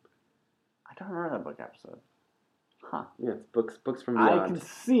out. I don't remember that book episode. Huh. Yeah, it's books from beyond. I can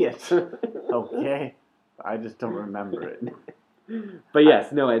see it. Okay. I just don't remember it. But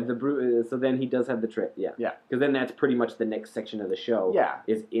yes, no, so then he does have the trip, yeah. Yeah. Because then that's pretty much the next section of the show. Yeah.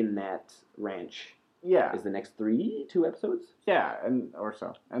 Is in that ranch. Yeah. Is the next 2 episodes? Yeah, or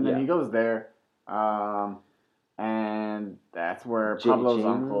so. And then he goes there, and And that's where Pablo's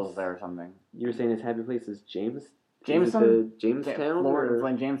uncle is there or something. You were saying his happy place is Jamestown, Jamestown,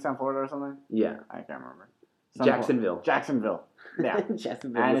 like Jamestown, Florida, or something. Yeah, I can't remember. Jacksonville. Yeah,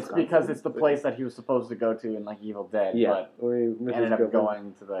 Jacksonville. And it's because it's the place that he was supposed to go to in like Evil Dead, but ended up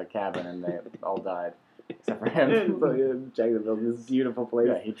going to the cabin and they all died except for him. So, Jacksonville, this beautiful place.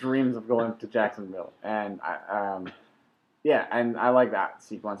 Yeah, he dreams of going to Jacksonville, and and I like that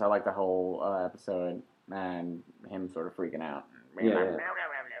sequence. I like the whole episode and him sort of freaking out. Yeah.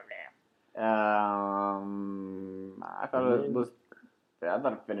 I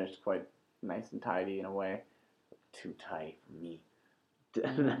thought it finished quite nice and tidy in a way. Too tidy for me.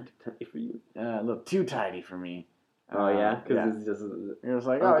 Not too tidy for you. A little too tidy for me. Oh yeah, because it's just it was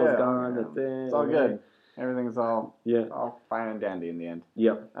like Uncle's gone. That's it. It's all good. Everything's all yeah, all fine and dandy in the end.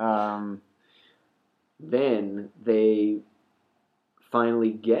 Yep. Then they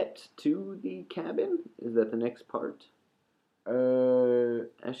finally get to the cabin. Is that the next part?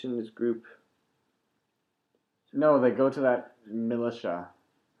 Ash and his group. No, they go to that militia.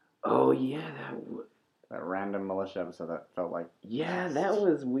 Oh yeah, that random militia episode that felt like. Yeah, that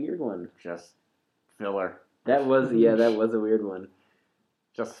was a weird one. Just filler. That was a weird one.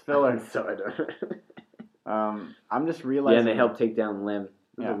 Just filler. So I don't. I'm just realizing. Yeah, and they helped take down Lem.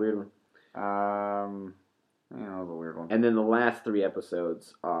 That was a weird one. It was a weird one. And then the last 3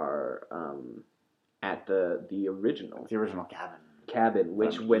 episodes are at the original. The original cabin,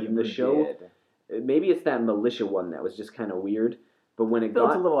 which when the show, maybe it's that militia one that was just kind of weird. But when it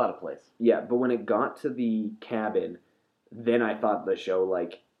got a little out of place. Yeah, but when it got to the cabin, then I thought the show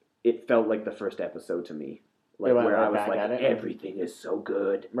it felt like the first episode to me, where I was like, everything is so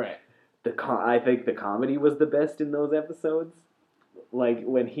good. Right. I think the comedy was the best in those episodes. Like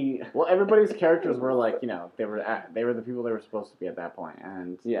when he. Well, everybody's characters were they were the people they were supposed to be at that point,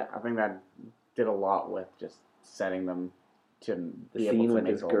 and yeah, I think that did a lot with just setting them to the scene with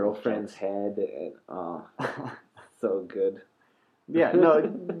his girlfriend's head, and so good. Yeah, no,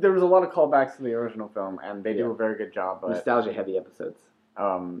 there was a lot of callbacks to the original film, and they do a very good job. Nostalgia-heavy episodes.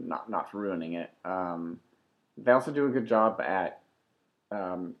 Not ruining it. They also do a good job at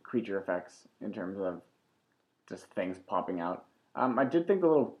creature effects in terms of just things popping out. I did think the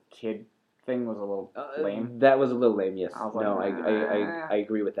little kid thing was a little lame. That was a little lame, yes. I was I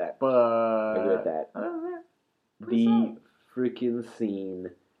agree with that. But I agree with that. The freaking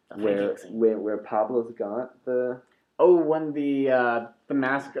scene where Pablo's got the. Oh, when the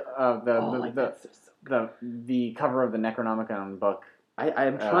mask of the cover of the Necronomicon book.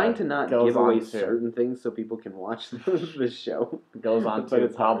 I'm trying to not give away certain things so people can watch the show. Goes on to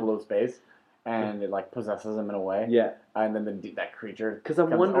Pablo's face, and it possesses him in a way. Yeah, and then that creature. Because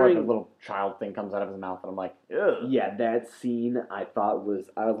I'm wondering, the little child thing comes out of his mouth, and I'm like, ugh. Yeah, that scene I thought it was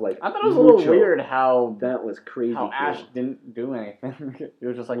a little weird how that was crazy. How Ash didn't do anything. It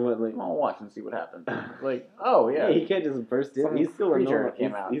was just like, I'll watch and see what happens. Oh yeah, he can't just burst in. He's still creature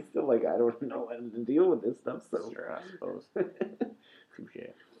came out. He's still I don't know how to deal with this stuff. So sure, I suppose.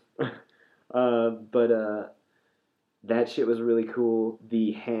 But that shit was really cool.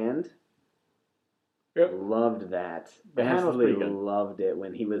 The hand. Yep. Loved that. The hand was pretty good. Loved it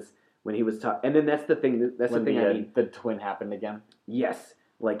when he was talking. And then that's the thing. That's the thing. I mean, the twin happened again. Yes,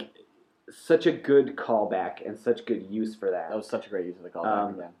 such a good callback and such good use for that. That was such a great use of the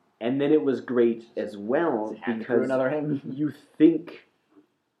callback again. And then it was great as well because you think,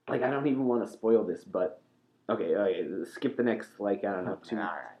 I don't even want to spoil this, but okay, skip the next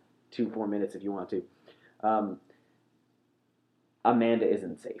 2-4 minutes if you want to. Amanda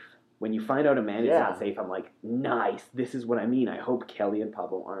isn't safe. When you find out Amanda's not safe, I'm like, nice. This is what I mean. I hope Kelly and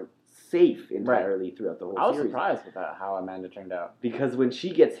Pablo aren't safe entirely throughout the whole series. I was surprised with how Amanda turned out. Because when she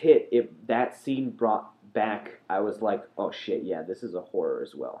gets hit, that scene brought back, I was like, oh shit, yeah, this is a horror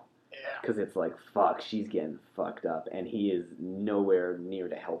as well. Yeah. Because it's like, fuck, she's getting fucked up, and he is nowhere near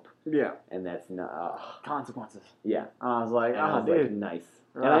to help. Yeah. And that's not... consequences. Yeah. I was like, dude. Nice.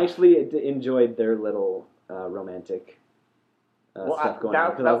 Right. And I actually enjoyed their little romantic... stuff going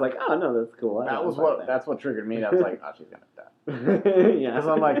on because I was like, oh no, that's cool. That's what triggered me. I was like, oh, she's gonna die. Yeah, because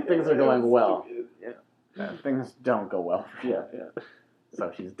I'm like, things are going well. Yeah, things don't go well. Yeah.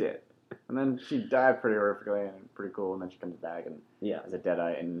 So she's dead, and then she died pretty horrifically and pretty cool, and then she comes back and as a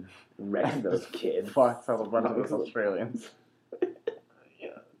deadite and wrecks those kids. Fucks out a bunch of those Australians.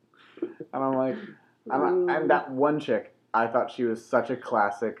 Yeah, and I'm like, and that one chick, I thought she was such a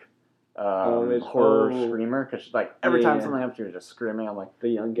classic. Horror screamer because every time something happens, she was just screaming. I'm like, the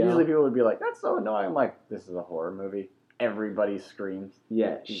young gal. Usually people would be like, "That's so annoying." I'm like, "This is a horror movie. Everybody screams."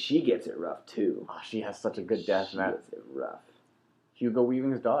 Yeah, she gets it rough too. Oh, she has such a good death. She gets it rough. Hugo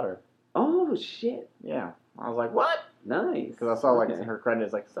Weaving's daughter. Oh shit! Yeah, I was like, what? Nice. Because I saw like her credit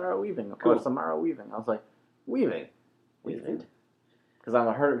is like Sarah Weaving or Samara Weaving. I was like, Weaving. Because I'm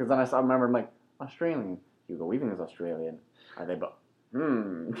a her. Because then I remember I'm like Australian. Hugo Weaving is Australian. Are they both?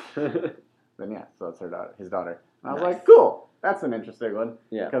 Then yeah, so it's her daughter, his daughter. And I was like, cool. That's an interesting one.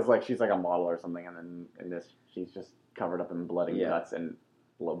 Yeah. Because like she's like a model or something, and then in this she's just covered up in blood and guts and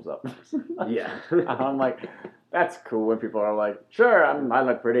blows up. Yeah. I'm like, that's cool when people are like, sure, I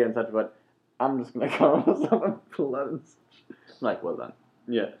look pretty and such, but I'm just gonna cover myself in blood and such. I'm like, well done.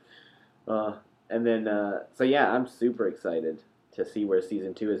 Yeah. And then so yeah, I'm super excited to see where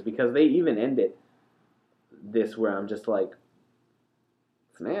season 2 is, because they even ended this where I'm just like,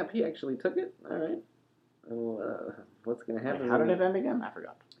 snap, he actually took it. All right. Well, what's gonna happen? How did it end again? I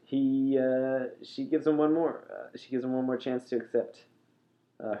forgot. She gives him one more. She gives him one more chance to accept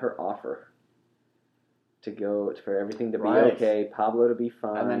her offer to go for everything to be okay, Pablo to be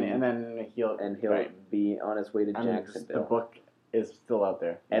fine, and then he'll be on his way to Jacksonville. The book is still out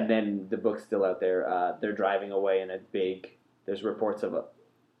there, and then the book's still out there. They're driving away in a big. There's reports of a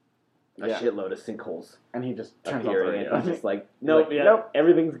shitload of sinkholes, and he just turns appearing, off and he's just like, nope,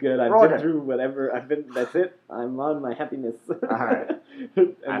 everything's good. I've been through whatever. That's it. I'm on my happiness. All right,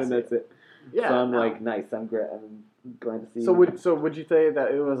 and then that's it. Yeah, so I'm like, nice. I'm glad to see. So would you say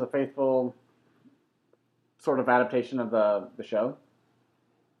that it was a faithful sort of adaptation of the show?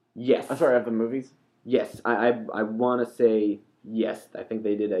 Yes. I'm sorry, of the movies? Yes. I want to say yes. I think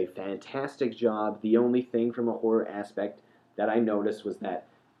they did a fantastic job. The only thing from a horror aspect that I noticed was that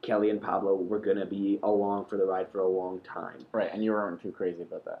Kelly and Pablo were going to be along for the ride for a long time. Right, and you weren't too crazy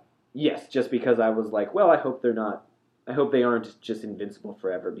about that. Yes, just because I was like, well, I hope they aren't just invincible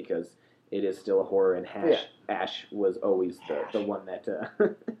forever, because it is still a horror, and Ash was always the one that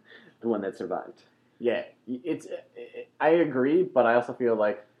the one that survived. Yeah, I agree, but I also feel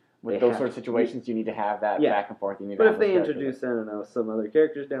like with those sort of situations, you need to have that back and forth. You need. But if they introduce, I don't know, some other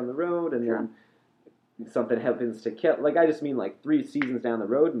characters down the road, and then something happens to Kelly, like I just mean like 3 seasons down the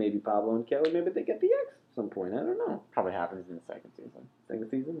road, maybe Pablo and Kelly, maybe they get the X at some point. I don't know. Probably happens in the second season. Second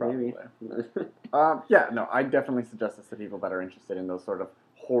season, probably. Maybe. I definitely suggest this to people that are interested in those sort of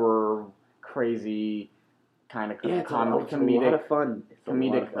horror, crazy kind of it's a lot of fun.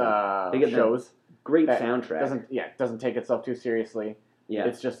 Comedic shows. Great soundtrack. Doesn't take itself too seriously. Yeah.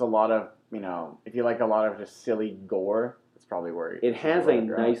 It's just a lot of, if you like a lot of just silly gore, it's probably where it has a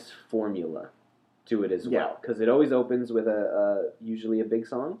nice formula to it as well, because it always opens with usually a big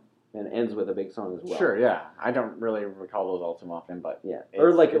song and ends with a big song as well. Sure, yeah. I don't really recall those all too often, but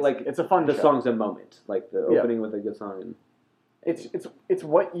it's a fun. The show. Song's a moment, like the opening with a good song. And it's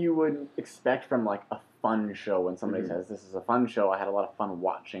what you would expect from like a fun show when somebody says this is a fun show. I had a lot of fun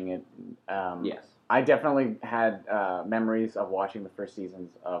watching it. Yes. I definitely had memories of watching the first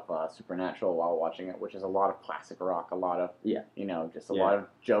seasons of Supernatural while watching it, which is a lot of classic rock, a lot of just a lot of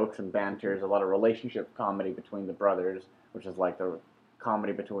jokes and banters, a lot of relationship comedy between the brothers, which is like the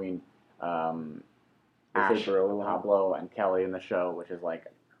comedy between Ash, Pablo, and Kelly in the show, which is like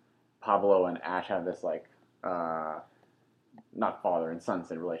Pablo and Ash have this like not father and son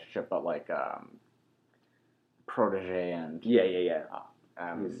relationship, but like protege and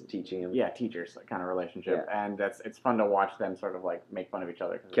he's teaching him. Yeah, teachers kind of relationship, and it's fun to watch them sort of like make fun of each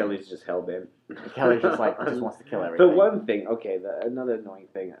other. Kelly's just hell bent. Kelly's just wants to kill everything. The one thing, another annoying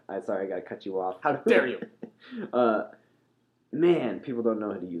thing. Sorry, I gotta cut you off. How dare you? Man, people don't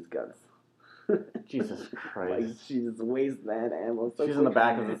know how to use guns. Jesus Christ! Like she just wastes that ammo. She's in the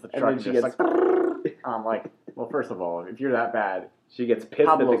back of the truck, and she gets. I'm like, well, first of all, if you're that bad, she gets pissed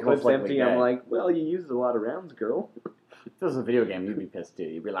that the clip's empty. Dead. I'm like, well, you used a lot of rounds, girl. If this was a video game, you'd be pissed too.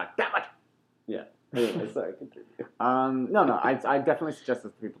 You'd be like, damn it! Yeah. Anyway, sorry, continue. No, I definitely suggest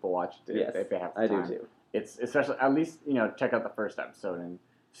this to people to watch if they have the time. I do too. It's especially, at least, check out the first episode and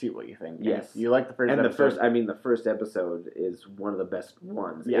see what you think. Yes. You like the first episode. The first episode is one of the best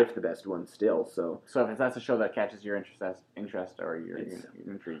ones, if the best one still, so. So if that's a show that catches your interest or you're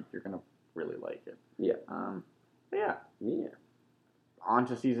intrigued, you're going to really like it. Yeah. Yeah. Yeah. On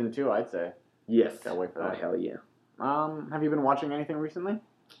to season 2, I'd say. Yes. Gotta wait for that. Oh, hell yeah. Have you been watching anything recently?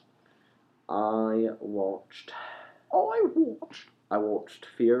 I watched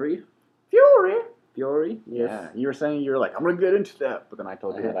Fury. Fury? Yes. Yeah. You were saying you were like, I'm going to get into that, but then I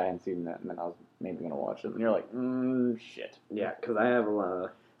told you that I hadn't seen that, and then I was maybe going to watch it, and you're like, shit. Yeah, because I have a lot of...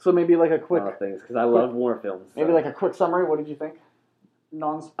 So maybe like a quick... things, because I love war films. So. Maybe like a quick summary. What did you think?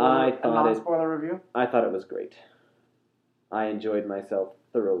 Non-spoiler review? I thought it was great. I enjoyed myself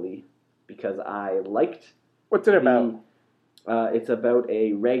thoroughly because I liked... What's it about? It's about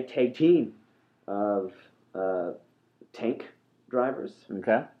a ragtag team of tank drivers.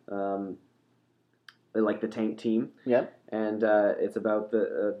 Okay. like the tank team. Yep. And it's about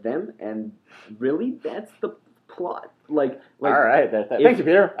them, and really, that's the plot. Like all right. Thank you,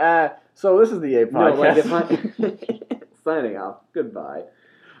 Peter. So this is the A podcast. No, like if I signing off. Goodbye.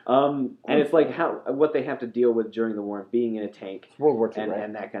 And it's like what they have to deal with during the war, being in a tank, World War II,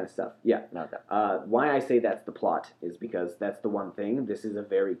 and that kind of stuff. Yeah. Okay. Why I say that's the plot is because that's the one thing. This is a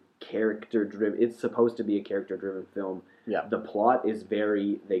very character-driven. It's supposed to be a character-driven film. Yeah. The plot is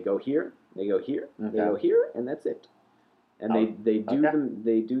very. They go here, they go here, they go here, and that's it. And they do them.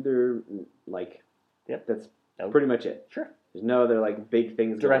 They do their like. Yep. That's pretty much it. Sure. There's no other like big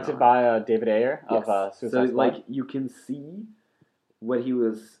things. Directed by David Ayer of Suicide Squad. So like you can see what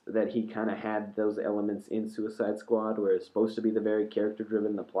he kind of had those elements in Suicide Squad, where it's supposed to be the very character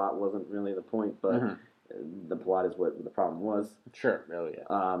driven. The plot wasn't really the point, but the plot is what the problem was. Sure, really.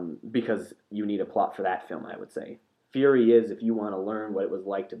 Yeah. Because you need a plot for that film, I would say. Fury is if you want to learn what it was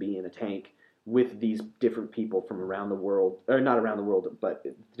like to be in a tank with these different people from around the world, or not around the world, but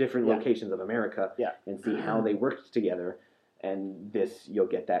different locations of America, and see how they worked together. And this, you'll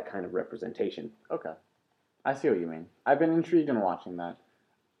get that kind of representation. Okay, I see what you mean. I've been intrigued in watching that.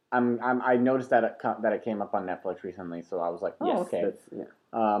 I noticed that it came up on Netflix recently, so I was like, oh, okay.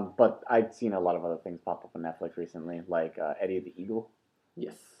 But I'd seen a lot of other things pop up on Netflix recently, like Eddie the Eagle.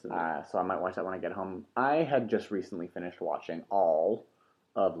 Yes. So I might watch that when I get home. I had just recently finished watching all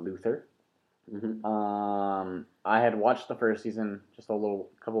of Luther. I had watched the first season just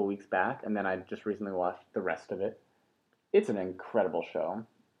couple of weeks back, and then I just recently watched the rest of it. It's an incredible show.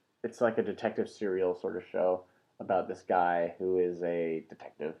 It's like a detective serial sort of show about this guy who is a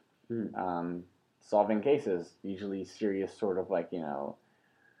detective, solving cases, usually serious, sort of like,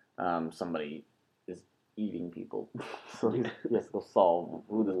 somebody is eating people, so he has to go solve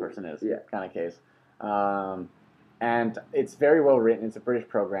who this person is, kind of case. And it's very well written. It's a British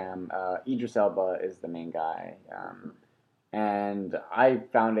program. Idris Elba is the main guy, and I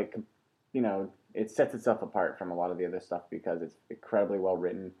found it, it sets itself apart from a lot of the other stuff because it's incredibly well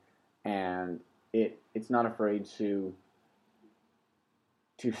written, and it's not afraid to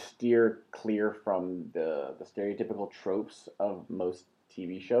steer clear from the stereotypical tropes of most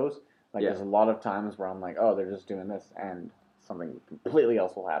TV shows. Like there's a lot of times where I'm like, oh, they're just doing this, and something completely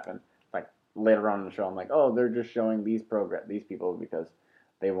else will happen. Like later on in the show, I'm like, oh, they're just showing these people because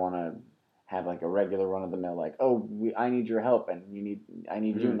they want to have like a regular run of the mill, like, oh, I need your help, and I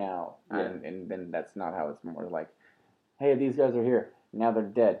need you now, and then that's not how it's more like, hey, these guys are here, now they're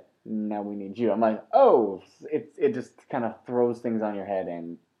dead, now we need you. I'm like, oh, it just kind of throws things on your head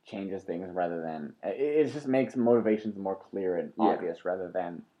and changes things rather than it just makes motivations more clear and obvious rather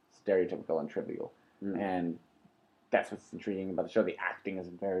than stereotypical and trivial, and that's what's intriguing about the show. The acting is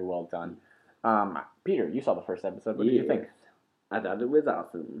very well done. Peter, you saw the first episode. What did you think? I thought it was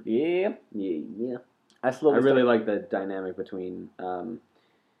awesome. Yeah. I really like the dynamic between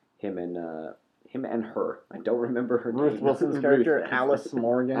him and her. I don't remember her name. Ruth Wilson's character, Alice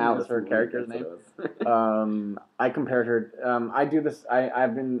Morgan, is her character's name. I compared her. I do this. I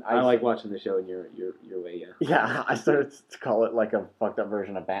like watching the show in your way. Yeah, I started to call it like a fucked up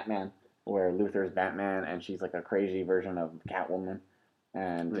version of Batman, where Luther's Batman and she's like a crazy version of Catwoman.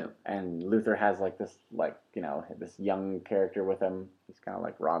 And Luther has like this this young character with him. He's kind of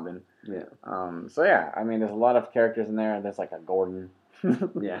like Robin. Yeah. There's a lot of characters in there. There's like a Gordon.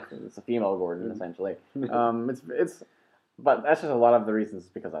 It's a female Gordon essentially. But that's just a lot of the reasons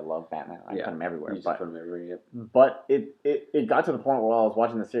because I love Batman. I put him everywhere. But it got to the point where I was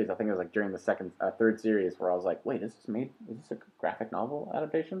watching the series. I think it was like during the third series where I was like, wait, is this a graphic novel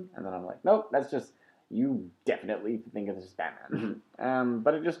adaptation? And then I'm like, nope, that's just. You definitely think of this as Batman.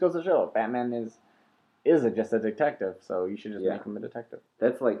 But it just goes to show Batman is just a detective, so you should just make him a detective.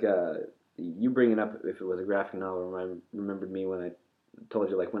 That's like you bringing up if it was a graphic novel. Remembered me when I told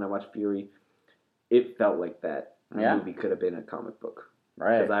you like when I watched Fury, it felt like that movie could have been a comic book,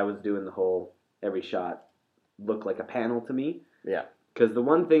 right? Because I was doing the whole every shot looked like a panel to me. Yeah. Because the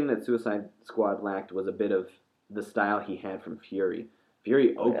one thing that Suicide Squad lacked was a bit of the style he had from Fury.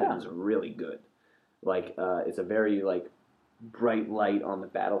 Fury opens really good. Like, it's a very, like, bright light on the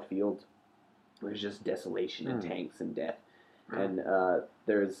battlefield. There's just desolation and tanks and death. And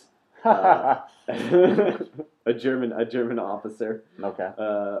there's a German officer. Okay.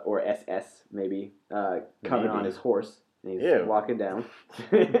 Or SS, maybe, coming on his horse. And he's walking down.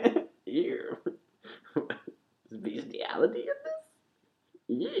 Ew. Is bestiality in this?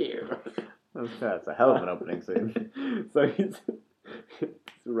 Yeah. That's a hell of an opening scene. So he's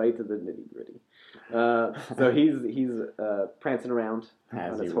right to the nitty-gritty. So he's prancing around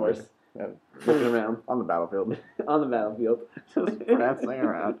on his horse, looking around on the battlefield. on the battlefield, Just prancing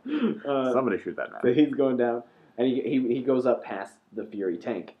around. Somebody shoot that man. So he's going down, and he goes up past the Fury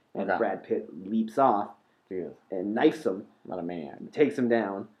tank, and Brad Pitt leaps off and knifes him. Not a maniac. Takes him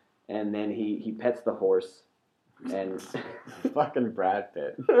down, and then he pets the horse, and fucking Brad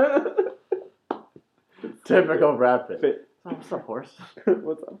Pitt. Typical Brad Pitt. What's up, horse?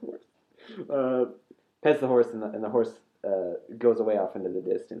 What's up, horse? Pets the horse, and the horse goes away off into the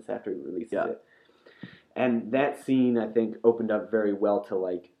distance after he releases it. And that scene, I think, opened up very well to,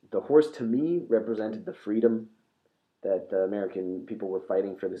 like, the horse to me represented the freedom that the American people were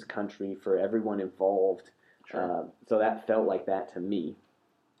fighting for this country, for everyone involved. Sure. So that felt like that to me.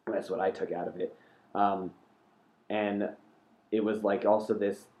 That's what I took out of it. And it was like also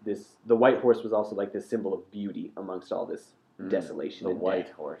this the white horse was also like this symbol of beauty amongst all this desolation. The white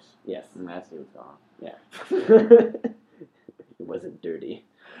horse. Yes. Messy was gone. Yeah. It wasn't dirty.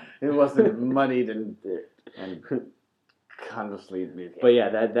 It wasn't muddied and conversely. But yeah,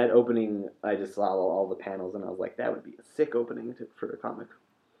 that opening, I just saw all the panels and I was like, that would be a sick opening for a comic.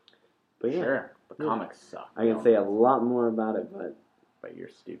 But yeah. Sure. The comics suck. I can say a lot more about it, but you're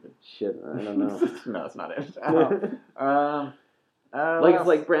stupid. Shit, I don't know. No, it's not it. It's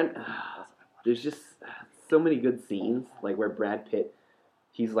like Brent. There's just so many good scenes, like where Brad Pitt,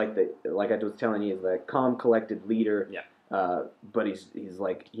 he's like like I was telling you, he's the calm, collected leader. Yeah. But he's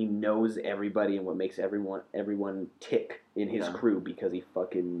like, he knows everybody and what makes everyone tick in his crew because he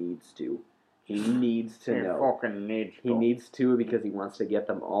fucking needs to. He needs to know. Fucking needs to. He needs to because he wants to get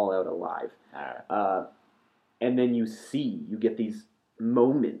them all out alive. And then you get these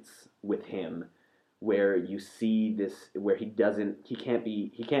moments with him where you see this, where he has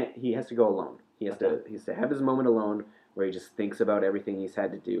to go alone. He has to have his moment alone where he just thinks about everything he's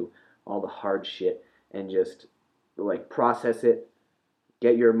had to do, all the hard shit, and just like process it,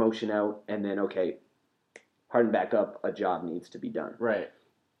 get your emotion out, and then harden back up. A job needs to be done. Right.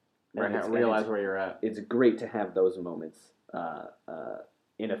 Realize where you're at. It's great to have those moments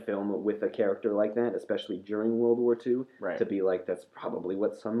in a film with a character like that, especially during World War II. Right. To be like, that's probably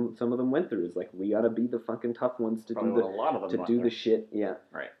what some of them went through. Is like, we gotta be the fucking tough ones to do the shit. Yeah.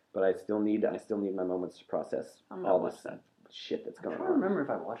 Right. But I still need my moments to process all this shit that's going on. I don't remember if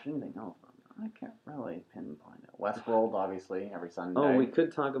I watched anything else. I can't really pinpoint it. Westworld, obviously, every Sunday. Oh, we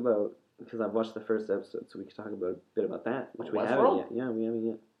could talk about, because I've watched the first episode, so we could talk about a bit about that, which we haven't yet. Yeah, we haven't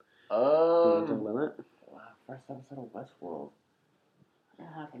yet. Can you talk about that? First episode of Westworld. What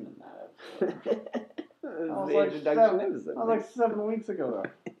happened in that episode? It was like 7 weeks ago,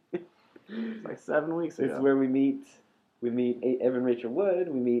 though. It's like 7 weeks ago. It's where we meet Evan Rachel Wood,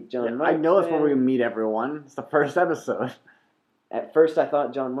 we meet John Marston. I know it's where we meet everyone. It's the first episode. At first, I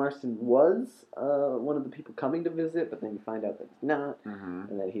thought John Marston was one of the people coming to visit, but then you find out that he's not,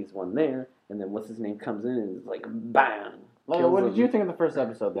 and that he's one there, and then what's his name comes in and is like, bam! Well, what did you think of the first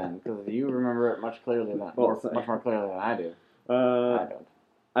episode then? Because you remember it much more clearly than I do. I don't.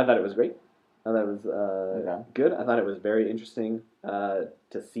 I thought it was great. I thought it was good. I thought it was very interesting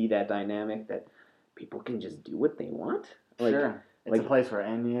to see that dynamic that people can just do what they want. Sure. It's a place for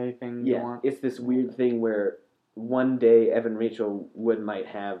anything you want. It's this weird thing where one day Evan Rachel Wood might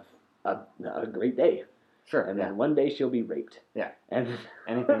have a great day. Sure. And then one day she'll be raped. Yeah. And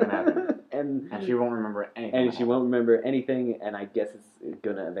anything can happen. and she won't remember anything. And she won't remember anything, and I guess it's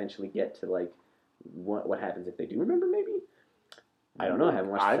going to eventually get to, like, what happens if they do remember, maybe? I don't know. I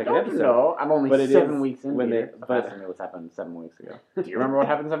haven't watched the second episode. No, I'm only 7 weeks in here. But what's happened 7 weeks ago. Do you remember what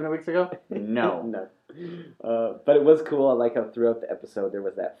happened 7 weeks ago? No. No. But it was cool. I like how throughout the episode there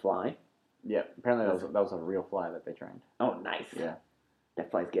was that fly. Yeah, apparently that was a real fly that they trained. Oh, nice. Yeah.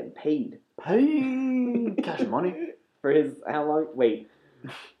 That fly's getting paid. Paid! Cash money. For his, how long? Wait.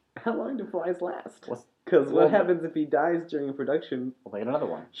 How long do flies last? Because what happens if he dies during production? We'll get another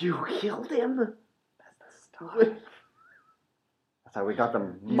one. You killed him? That's the story. That's how we got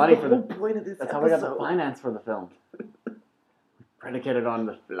the money for the point of this That's how we got the finance for the film. Predicated on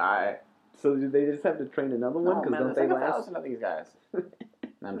the fly. So do they just have to train another one? Because don't they last? 1,000 of these guys.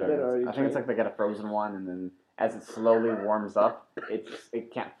 I'm joking. I think it's like they get a frozen one, and then as it slowly warms up, it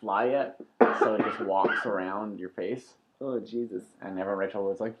can't fly yet, so it just walks around your face. Oh, Jesus. And Evan Rachel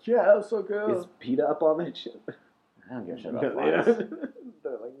was like, yeah, so good. Is PETA up on that shit? I don't give a shit about flies.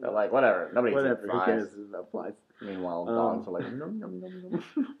 They're like, whatever. Nobody's whatever. Who cares about flies? Meanwhile, dogs are like, nom, nom, nom,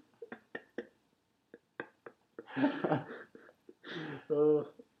 nom.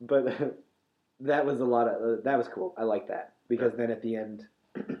 But that was a lot of... that was cool. I like that. Because then at the end,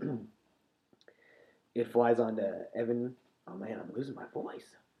 it flies on to Evan. Oh, man, I'm losing my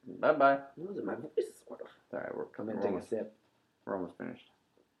voice. Bye-bye. I'm losing my voice, sort of. All right, we're coming to take a sip. We're almost finished.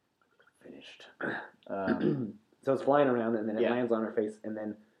 finished. So it's flying around, and then it lands on her face, and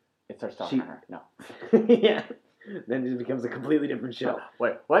then it starts talking to her. No. Yeah. Then it becomes a completely different show.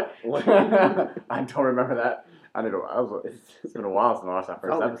 Wait, what? I don't remember that. I don't know. It's been a while since I watched that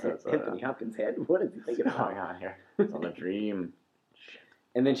first episode. Anthony Hopkins' head? What is he thinking about? What's going on here? It's on a dream.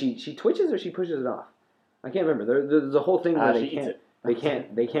 And then she twitches or she pushes it off. I can't remember. There's a whole thing where they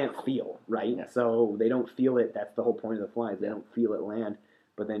can't feel, right? Yeah. So they don't feel it. That's the whole point of the flies. They don't feel it land.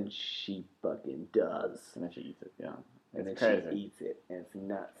 But then she fucking does. And then she eats it. Yeah. And then crazy. She eats it, and it's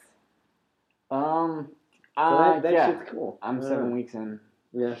nuts. So that shit's cool. I'm 7 weeks in.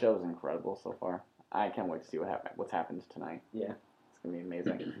 Yeah. The show's incredible so far. I can't wait to see what's happened tonight. Yeah. It's going to be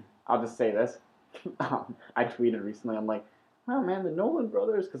amazing. I'll just say this. I tweeted recently, I'm like, oh man, the Nolan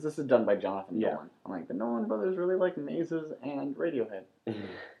brothers, because this is done by Jonathan Nolan. I'm like, the Nolan brothers really like Mazes and Radiohead.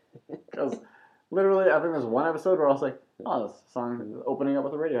 Because literally, I think there's one episode where I was like, oh, this song is opening up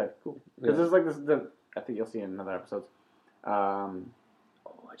with a Radiohead. Cool. Because there's like this, I think you'll see in another episodes. I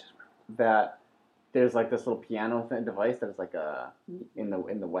just remember that there's like this little piano device that is like in the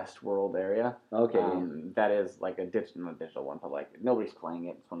Westworld area. Okay. That is like not a digital one, but like nobody's playing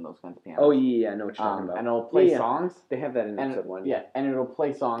it. It's one of those kinds of pianos. Oh yeah, I know what you're talking about. And it'll play songs. They have that in episode 1. Yeah, and it'll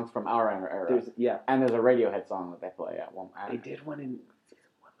play songs from our era. And there's a Radiohead song that they play at one. They did one in season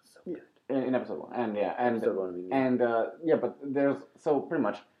 1. Was so good. In episode 1, and episode 1. I mean, but there's pretty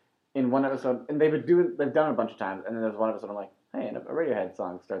much in one episode, and they've done it a bunch of times, and then there's one episode I'm like, hey, and a Radiohead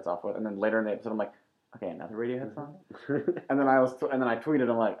song starts off with, and then later in the episode I'm like, okay, another Radiohead song. and then I tweeted,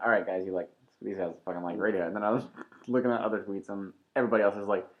 I'm like, all right, guys, these guys fucking like Radiohead. And then I was looking at other tweets, and everybody else is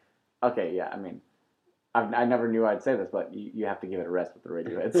like, okay, yeah, I mean, I never knew I'd say this, but you have to give it a rest with the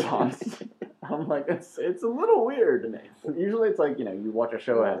Radiohead songs. I'm like, it's a little weird. Nice. Usually it's like, you watch a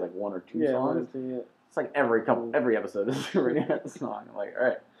show that has like 1 or 2 songs. It's like every episode is a Radiohead song. I'm like, all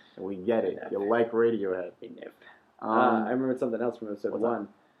right, we get it. You like Radiohead. I remember something else from episode 1.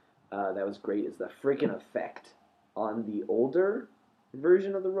 That was great. Is the freaking effect on the older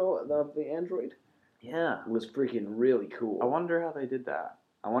version of the android? Yeah, was freaking really cool. I wonder how they did that.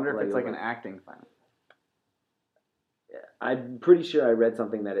 I wonder if it's like an acting thing. Yeah, I'm pretty sure I read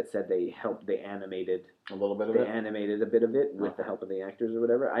something that it said they animated a little bit of it. They animated a bit of it with the help of the actors or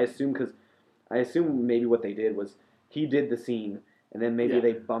whatever. I assume maybe what they did was he did the scene and then maybe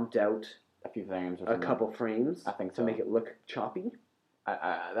they bumped out a few frames, a couple frames. I think to make it look choppy.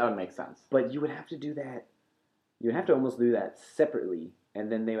 That would make sense. But you would have to do that. You would have to almost do that separately,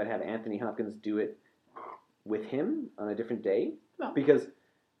 and then they would have Anthony Hopkins do it with him on a different day. No. Because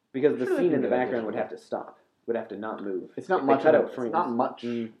the scene in the background would have to stop. Would have to not move. It's not much. It's not much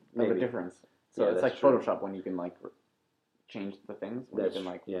of a difference. So it's like Photoshop when you can like change the things.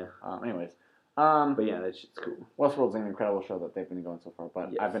 Anyways. But yeah, that shit's cool. Westworld's an incredible show that they've been going so far.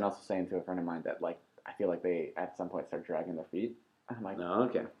 But I've been also saying to a friend of mine that like I feel like they at some point start dragging their feet. I'm like, no,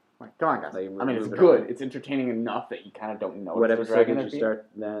 okay. Like, come on, guys. I mean, it's good. It's entertaining enough that you kind of don't know. What episode did you start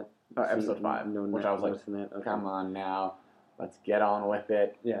that? Episode 5, which I was like, come on now, let's get on with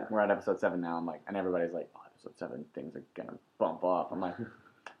it. Yeah. We're at episode 7 now. I'm like, and everybody's like, oh, episode 7, things are gonna bump off. I'm like,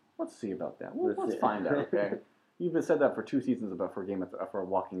 let's see about that. Let's find out. Okay. You've said that for 2 seasons for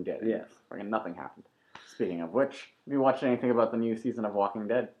Walking Dead. Yes. Fucking nothing happened. Speaking of which, have you watched anything about the new season of Walking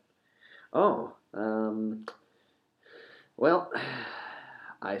Dead? Oh, well,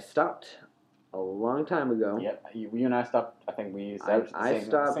 I stopped a long time ago. Yep, you and I stopped. I think we stopped.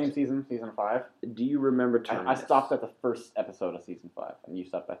 Same season 5. Do you remember Terminus? I stopped at the first episode of season 5, and you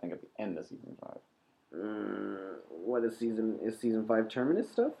stopped, I think, at the end of season 5. What is season 5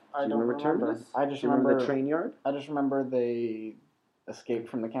 Terminus stuff? I don't remember Terminus. I just remember the train yard. I just remember they escaped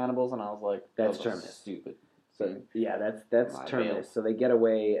from the cannibals, and I was like, "That's Terminus." Stupid. So yeah, that's Terminus. So they get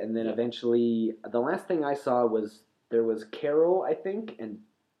away, and then eventually, the last thing I saw was there was Carol, I think, and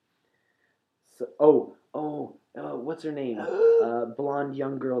what's her name? Blonde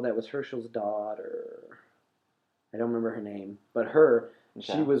young girl that was Herschel's daughter. I don't remember her name, but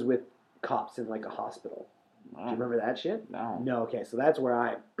she was with cops in like a hospital. Wow. Do you remember that shit? No. No. Okay, so that's where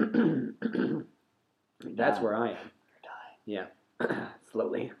I. That's where I am. You're dying. Yeah.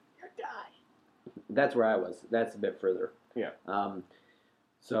 Slowly. You're dying. That's where I was. That's a bit further. Yeah.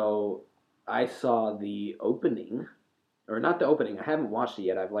 So I saw the opening, or not the opening. I haven't watched it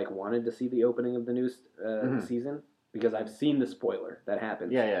yet. I've like wanted to see the opening of the new season because I've seen the spoiler that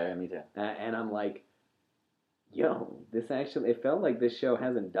happens. Yeah, me too. And I'm like, yo, it felt like this show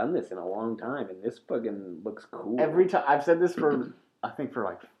hasn't done this in a long time, and this fucking looks cool. Every time I've said this for I think for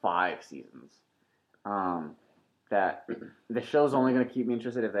like 5 seasons. That the show's only going to keep me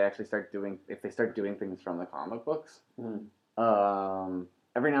interested if they actually start doing things from the comic books.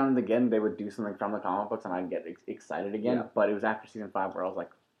 every now and again they would do something from the comic books and I'd get excited again. Yeah. But it was after season 5 where I was like,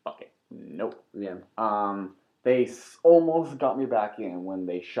 fuck it, nope. Yeah. They almost got me back in when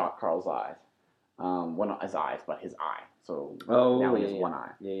they shot Carl's eyes. Well, not his eyes, but his eye. So now he has one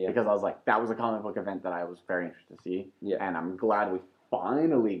eye. Yeah. Because I was like, that was a comic book event that I was very interested to see. Yeah. And I'm glad we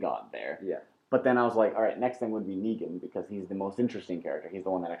finally got there. Yeah. But then I was like, all right, next thing would be Negan because he's the most interesting character. He's the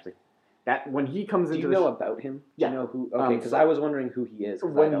one that actually when he comes into. Do you know about him? Yeah. Do you know who? Okay, because I was wondering who he is.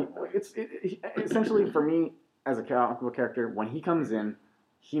 Essentially for me as a comic book character, when he comes in,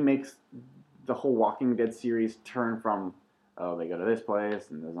 he makes the whole Walking Dead series turn from they go to this place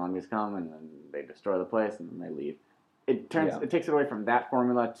and the zombies come and then they destroy the place and then they leave. It takes it away from that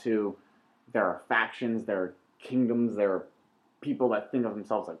formula to there are factions, there are kingdoms, there are people that think of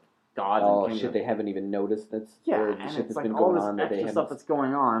themselves like gods. Oh, and kingdoms. Shit! They haven't even noticed that's and shit it's that's like been all going this on. extra stuff that's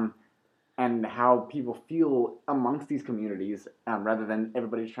going on, and how people feel amongst these communities, rather than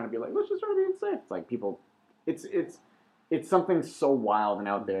everybody's trying to be like, let's just try to be safe. It's like people, it's something so wild and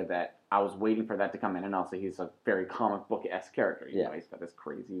out there that I was waiting for that to come in, and also he's a very comic book-esque character. You know, he's got this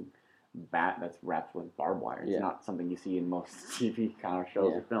crazy bat that's wrapped with barbed wire. It's not something you see in most TV kind of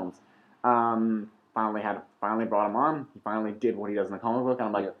shows or films. Finally brought him on. He finally did what he does in the comic book, and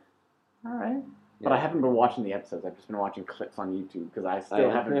I'm like, all right. But I haven't been watching the episodes. I've just been watching clips on YouTube because I still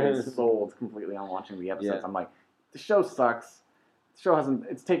haven't been sold completely on watching the episodes. Yeah. I'm like, the show sucks. The show hasn't.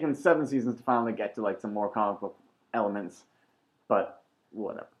 It's taken 7 seasons to finally get to like some more comic book elements, but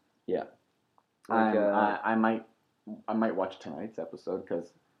whatever. Yeah. Like, I might watch tonight's episode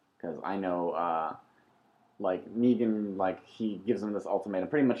because I know like Negan, like he gives him this ultimatum.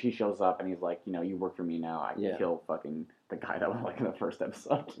 Pretty much, he shows up and he's like, you know, you work for me now. I can kill fucking the guy that was like in the first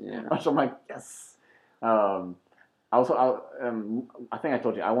episode. Yeah. Which I'm like, yes. I think I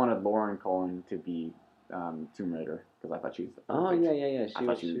told you I wanted Lauren Cohen to be Tomb Raider because I thought she's perfect. Oh yeah. I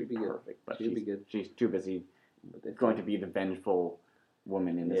thought she would be perfect, but she'd be good. She's too busy going to be the vengeful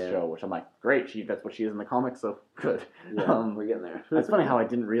woman in this show, which I'm like, great. That's what she is in the comics, so good. Yeah, we're getting there. It's funny how I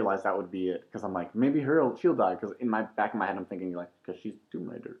didn't realize that would be it because I'm like, maybe she'll die because in my back of my head I'm thinking like, because she's Tomb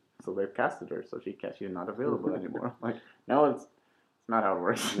Raider, so they've casted her, so she's not available anymore. I'm like, no, it's not how it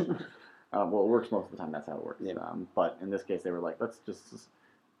works. Well, it works most of the time. That's how it works. Yeah. But in this case, they were like, let's just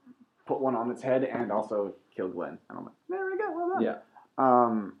put one on its head and also kill Glenn. And I'm like, there we go. Well done. Yeah.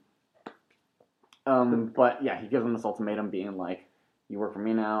 But yeah, he gives them this ultimatum, being like, you work for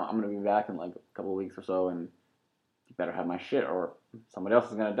me now. I'm gonna be back in like a couple of weeks or so, and you better have my shit, or somebody else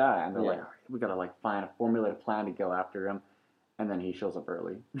is gonna die. And they're like, all right, we gotta like find a formulated plan to go after him. And then he shows up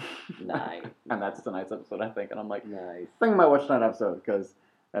early. Nice. And that's tonight's episode, I think. And I'm like, nice. I think I might watch tonight's episode because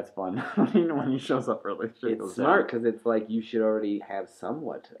that's fun when he shows up early. It's smart because it's like you should already have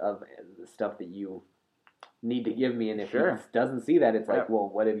somewhat of the stuff that you need to give me, and if he doesn't see that, it's like, well,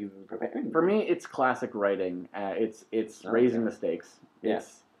 what have you been preparing? For me, it's classic writing. It's raising the stakes.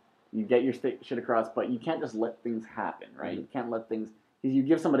 It's you get your shit across, but you can't just let things happen, right? Mm-hmm. You can't let things. If you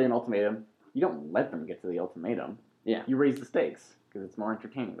give somebody an ultimatum, you don't let them get to the ultimatum. Yeah, you raise the stakes because it's more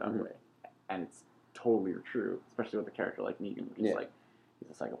entertaining that way, and it's totally true, especially with a character like Negan, which is like. He's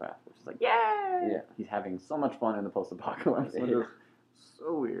a psychopath, which is like, yay! Yeah. He's having so much fun in the post-apocalypse, which is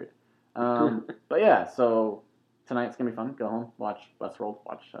so weird. But yeah, so tonight's going to be fun. Go home, watch Westworld,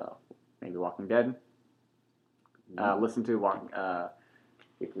 watch maybe Walking Dead, listen to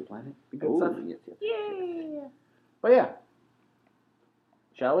Weekly Planet. Good stuff. Yes. Yeah! But yeah.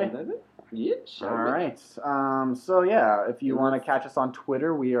 Shall we? Yeah, shall we? All right. So yeah, if you want to catch us on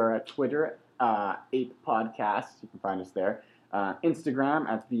Twitter, we are at Twitter, Ape Podcast. You can find us there. Instagram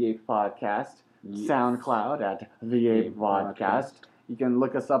at The Ape Podcast, SoundCloud at The Ape Podcast. You can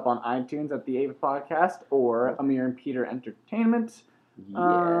look us up on iTunes at The Ape Podcast or Amir and Peter Entertainment.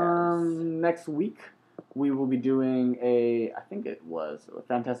 Next week we will be doing I think it was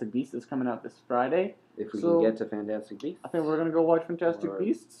Fantastic Beasts is coming out this Friday. If we can get to Fantastic Beasts. I think we're going to go watch Fantastic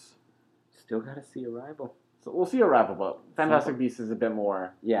Beasts. Still got to see Arrival. So we'll see Arrival, but Fantastic Beasts is a bit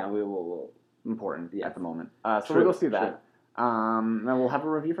more we will important at the moment. So we'll go see that. Then we'll have a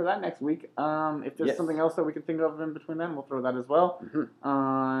review for that next week. If there's something else that we can think of in between then, we'll throw that as well.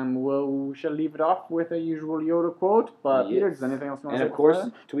 We shall leave it off with a usual Yoda quote. But Peter, is there anything else you want to say? And of course,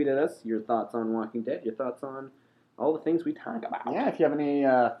 tweet at us your thoughts on Walking Dead, your thoughts on all the things we talk about. Yeah, if you have any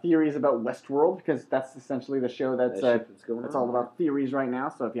theories about Westworld, because that's essentially the show that's all about theories right now.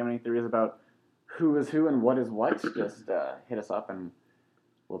 So if you have any theories about who is who and what is what, just hit us up and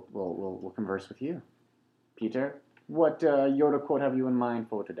we'll converse with you. Peter, what Yoda quote have you in mind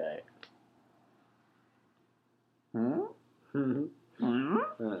for today?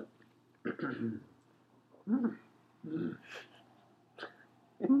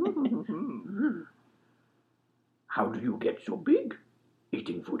 How do you get so big,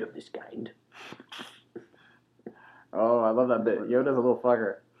 eating food of this kind? Oh, I love that bit. Yoda's a little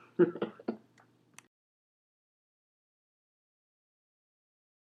fucker.